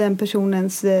del av den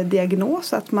personens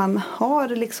diagnos att man har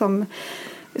liksom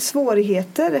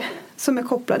svårigheter som är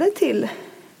kopplade till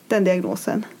den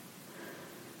diagnosen.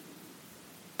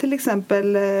 Till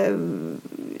exempel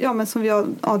men som vi har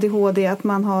ADHD, att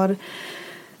man har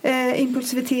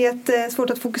impulsivitet, svårt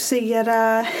att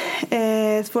fokusera,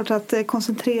 svårt att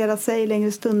koncentrera sig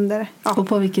längre stunder. Ja. Och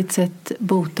på vilket sätt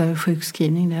botar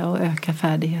sjukskrivning det och ökar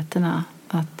färdigheterna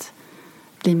att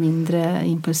bli mindre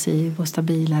impulsiv och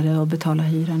stabilare och betala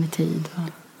hyran i tid?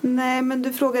 Nej, men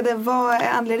du frågade vad är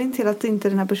anledningen till att inte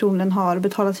den här personen har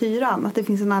betalat hyran? Att det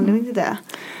finns en anledning till det?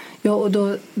 Ja, och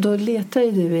då letar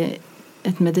ju du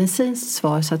ett medicinskt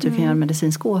svar så att du kan göra en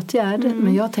medicinsk åtgärd.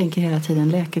 Men jag tänker hela tiden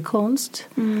läkekonst.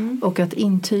 Och att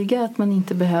intyga att man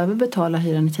inte behöver betala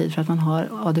hyran i tid för att man har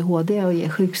ADHD och ge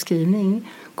sjukskrivning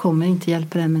kommer inte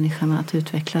hjälpa den människan att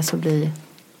utvecklas och bli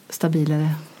stabilare.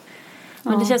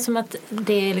 Men det känns som att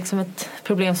det är liksom ett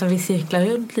problem som vi cirklar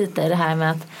runt lite. Det här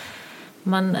med att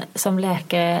man som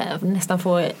läkare nästan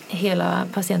får hela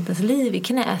patientens liv i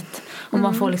knät. Och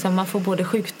man får både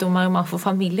sjukdomar och man får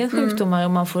familjens sjukdomar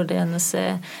och man får dens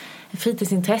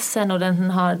fritidsintressen och den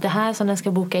har det här som den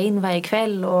ska boka in varje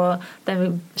kväll och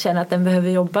den känner att den behöver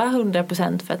jobba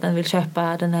 100% för att den vill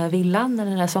köpa den här villan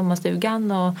eller den här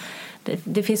sommarstugan. Och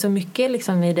det finns så mycket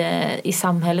liksom i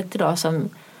samhället idag som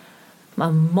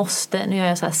man måste, nu gör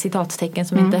jag så här citatstecken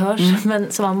som inte hörs,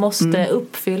 men som man måste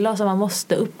uppfylla och som man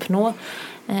måste uppnå,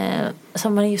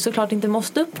 som man ju såklart inte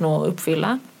måste uppnå och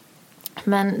uppfylla.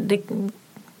 Men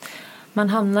man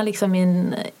hamnar liksom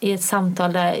i ett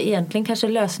samtal där egentligen kanske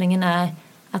lösningen är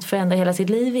att förändra hela sitt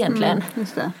liv egentligen.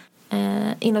 Just det.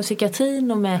 Inom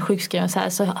psykiatrin och med sjukskrivning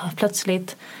så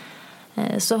plötsligt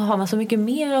så har man så mycket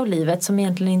mer av livet som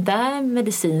egentligen inte är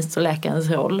medicinskt och läkarens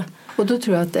roll. Och då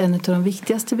tror jag att en av de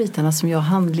viktigaste bitarna som jag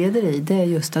handleder i, det är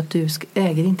just att du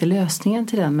äger inte lösningen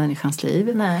till den människans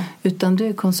liv. Nej. Utan du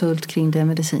är konsult kring det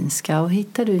medicinska, och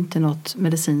hittar du inte något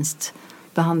medicinskt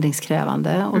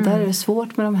behandlingskrävande, och där är det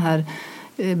svårt med de här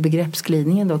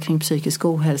begreppsglidningen då kring psykisk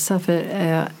ohälsa. För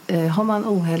har man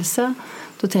ohälsa,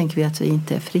 då tänker vi att vi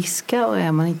inte är friska, och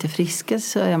är man inte friska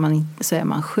så är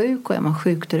man sjuk, och är man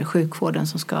sjuk då är det sjukvården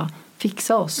som ska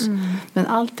fixa oss. Men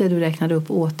allt det du räknade upp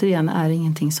återigen är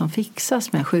ingenting som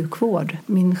fixas med sjukvård.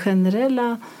 Min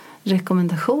generella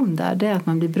rekommendation där är att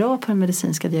man blir bra på den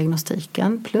medicinska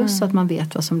diagnostiken, plus att man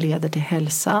vet vad som leder till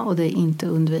hälsa och det är inte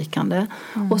undvikande.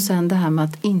 Och sen det här med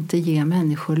att inte ge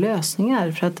människor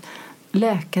lösningar, för att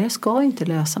läkare ska inte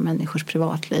lösa människors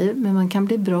privatliv, men man kan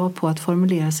bli bra på att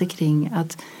formulera sig kring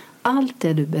att allt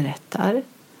det du berättar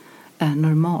är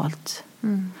normalt.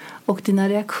 Och dina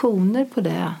reaktioner på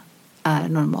det är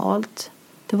normalt.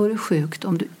 Det vore sjukt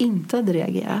om du inte hade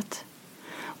reagerat.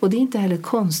 Och det är inte heller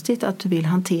konstigt att du vill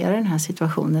hantera den här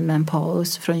situationen med en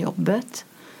paus från jobbet.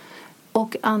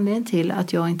 Och anledningen till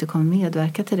att jag inte kommer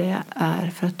medverka till det är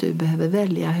för att du behöver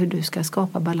välja hur du ska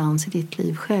skapa balans i ditt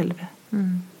liv själv.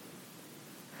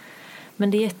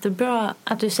 Men det är jättebra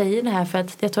att du säger det här, för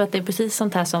att jag tror att det är precis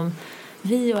sånt här som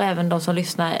vi och även de som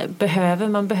lyssnar behöver.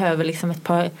 Man behöver liksom ett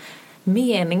par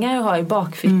meningar att ha i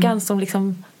bakfickan som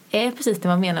liksom är precis det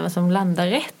man menar, men som landar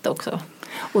rätt också.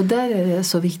 Och där är det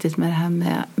så viktigt med det här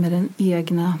med den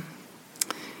egna...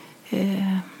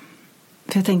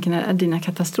 För jag tänker när dina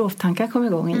katastroftankar kommer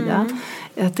igång, Ida,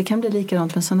 att det kan bli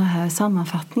likadant med sådana här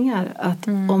sammanfattningar. Att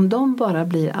om de bara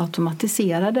blir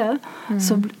automatiserade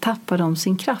så tappar de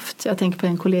sin kraft. Jag tänker på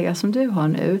en kollega som du har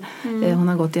nu. Hon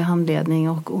har gått i handledning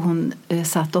och hon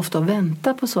satt ofta och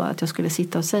väntade på så att jag skulle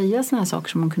sitta och säga sådana här saker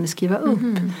som hon kunde skriva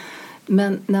upp.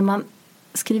 Men när man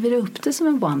skriver upp det som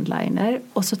en one-liner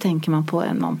och så tänker man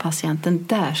på någon patienten,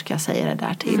 där ska jag säga det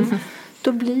där till.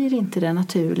 Då blir inte det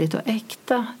naturligt och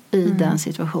äkta i den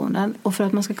situationen. Och för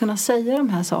att man ska kunna säga de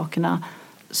här sakerna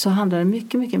så handlar det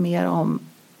mycket, mycket mer om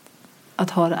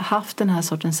att ha haft den här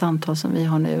sortens samtal som vi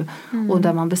har nu. Och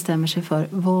där man bestämmer sig för,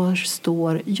 var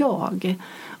står jag?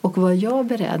 Och vad är jag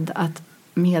beredd att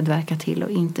medverka till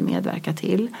och inte medverka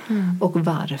till? Och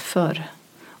varför?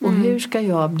 Och hur ska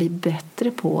jag bli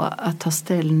bättre på att ta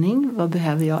ställning? Vad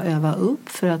behöver jag öva upp?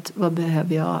 Vad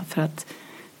behöver jag för att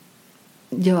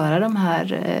göra de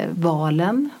här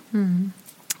valen?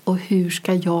 och hur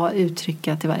ska jag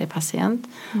uttrycka till varje patient.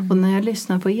 Och när jag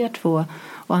lyssnar på er två,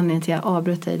 och anledningen till att jag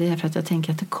avbröt dig, det är för att jag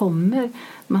tänker att det kommer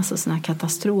massa sådana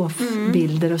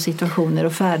katastrofbilder och situationer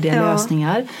och färdiga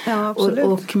lösningar. Ja, absolut.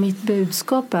 Och mitt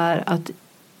budskap är att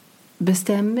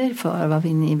bestäm er för vad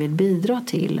ni vill bidra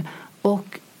till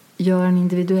och gör en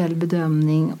individuell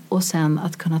bedömning, och sen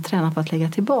att kunna träna på att lägga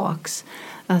tillbaks.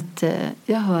 Att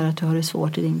jag hör att du har det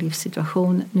svårt i din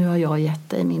livssituation. Nu har jag gett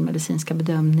dig min medicinska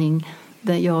bedömning.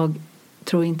 Där jag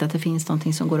tror inte att det finns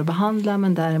någonting som går att behandla,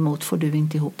 men däremot får du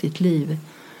inte ihop ditt liv.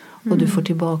 Och du får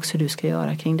tillbaks hur du ska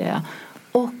göra kring det.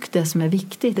 Och det som är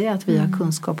viktigt är att vi har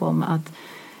kunskap om att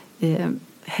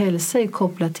hälsa är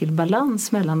kopplat till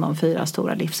balans mellan de 4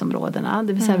 stora livsområdena.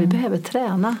 Det vill säga vi behöver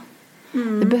träna.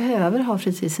 Vi behöver ha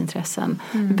fritidsintressen.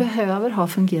 Vi behöver ha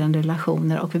fungerande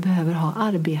relationer och vi behöver ha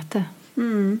arbete.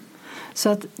 Så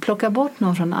att plocka bort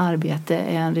någon från arbete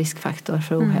är en riskfaktor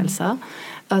för ohälsa.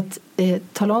 Att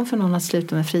tala om för någon att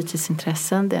sluta med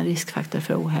fritidsintressen, det är en riskfaktor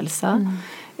för ohälsa.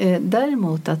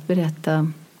 Däremot att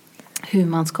berätta hur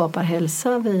man skapar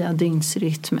hälsa via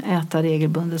dygnsrytm, äta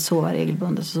regelbundet, sova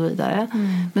regelbundet och så vidare.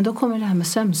 Men då kommer det här med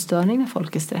sömnstörning när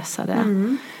folk är stressade.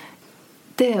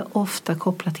 Det är ofta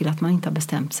kopplat till att man inte har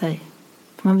bestämt sig.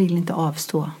 Man vill inte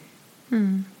avstå.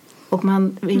 Och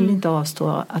man vill inte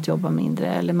avstå att jobba mindre.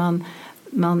 Eller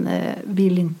man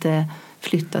vill inte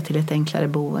flytta till ett enklare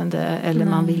boende. Eller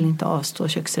man vill inte avstå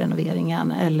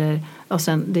köksrenoveringen. Och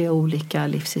sen, det är olika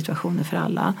livssituationer för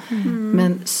alla.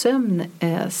 Men sömn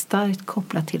är starkt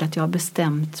kopplat till att jag har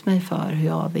bestämt mig för hur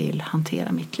jag vill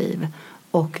hantera mitt liv.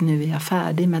 Och nu är jag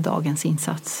färdig med dagens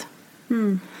insats.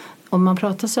 Om man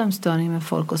pratar sömnstörning med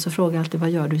folk och så frågar jag alltid, vad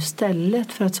gör du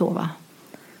istället för att sova?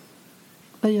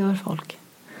 Vad gör folk?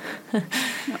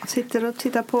 Sitter och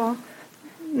tittar på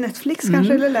Netflix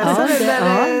kanske, eller läser,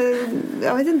 eller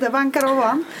jag vet inte, vankar av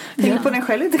van. Tänker på när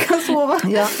själv inte kan sova.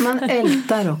 Ja, man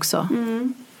ältar också.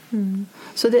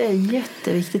 Så det är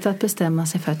jätteviktigt att bestämma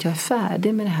sig för att jag är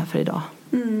färdig med det här för idag.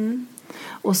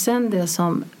 Och sen det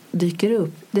som dyker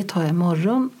upp, det tar jag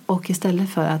imorgon, och istället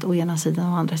för att å ena sidan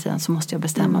och å andra sidan så måste jag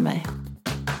bestämma mig.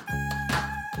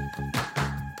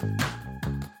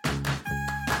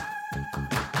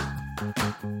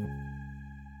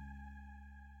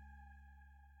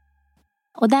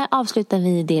 Och där avslutar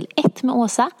vi del 1 med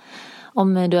Åsa.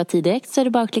 Om du har tid direkt så är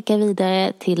det bara att klicka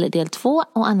vidare till del 2,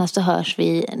 och annars så hörs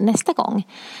vi nästa gång.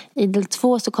 I del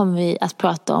 2 så kommer vi att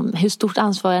prata om hur stort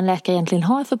ansvar en läkare egentligen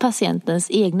har för patientens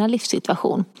egna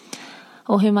livssituation.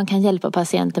 Och hur man kan hjälpa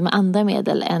patienter med andra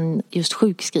medel än just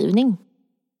sjukskrivning.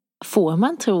 Får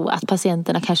man tro att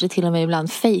patienterna kanske till och med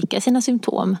ibland fejkar sina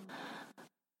symptom?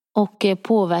 Och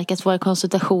påverkas våra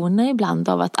konsultationer ibland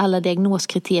av att alla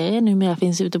diagnoskriterier numera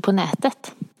finns ute på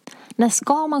nätet? När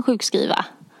ska man sjukskriva?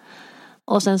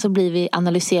 Och sen så blir vi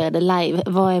analyserade live.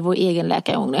 Vad är vår egen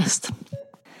läkarångest?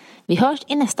 Vi hörs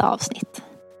i nästa avsnitt.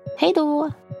 Hej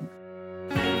då!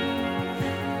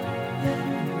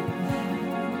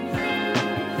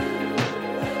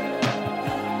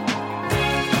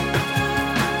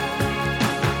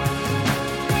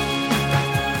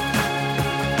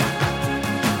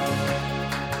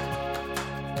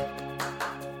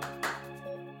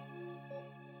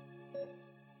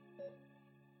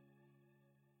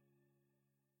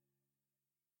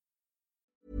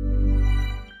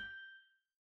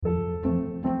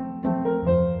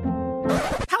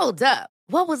 Hold up.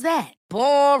 What was that?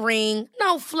 Boring.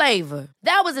 No flavor.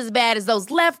 That was as bad as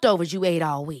those leftovers you ate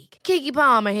all week. Keke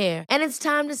Palmer here, and it's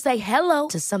time to say hello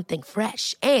to something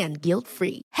fresh and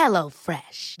guilt-free. Hello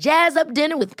Fresh. Jazz up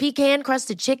dinner with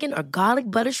pecan-crusted chicken or garlic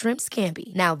butter shrimp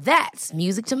scampi. Now that's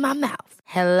music to my mouth.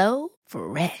 Hello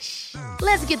Fresh.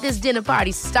 Let's get this dinner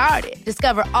party started.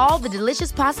 Discover all the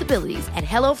delicious possibilities at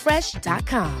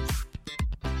hellofresh.com.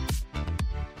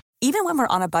 Even when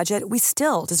we're on a budget, we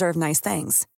still deserve nice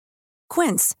things.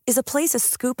 Quince is a place to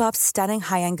scoop up stunning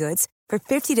high-end goods for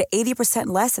 50 to 80%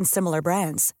 less than similar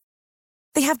brands.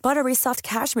 They have buttery soft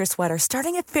cashmere sweaters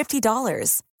starting at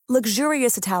 $50,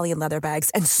 luxurious Italian leather bags,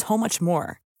 and so much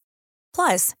more.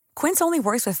 Plus, Quince only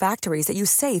works with factories that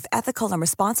use safe, ethical, and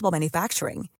responsible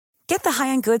manufacturing. Get the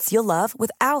high-end goods you'll love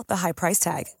without the high price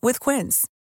tag with Quince.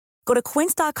 Go to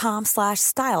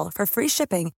quince.com/style for free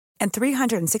shipping and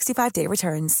 365-day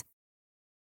returns.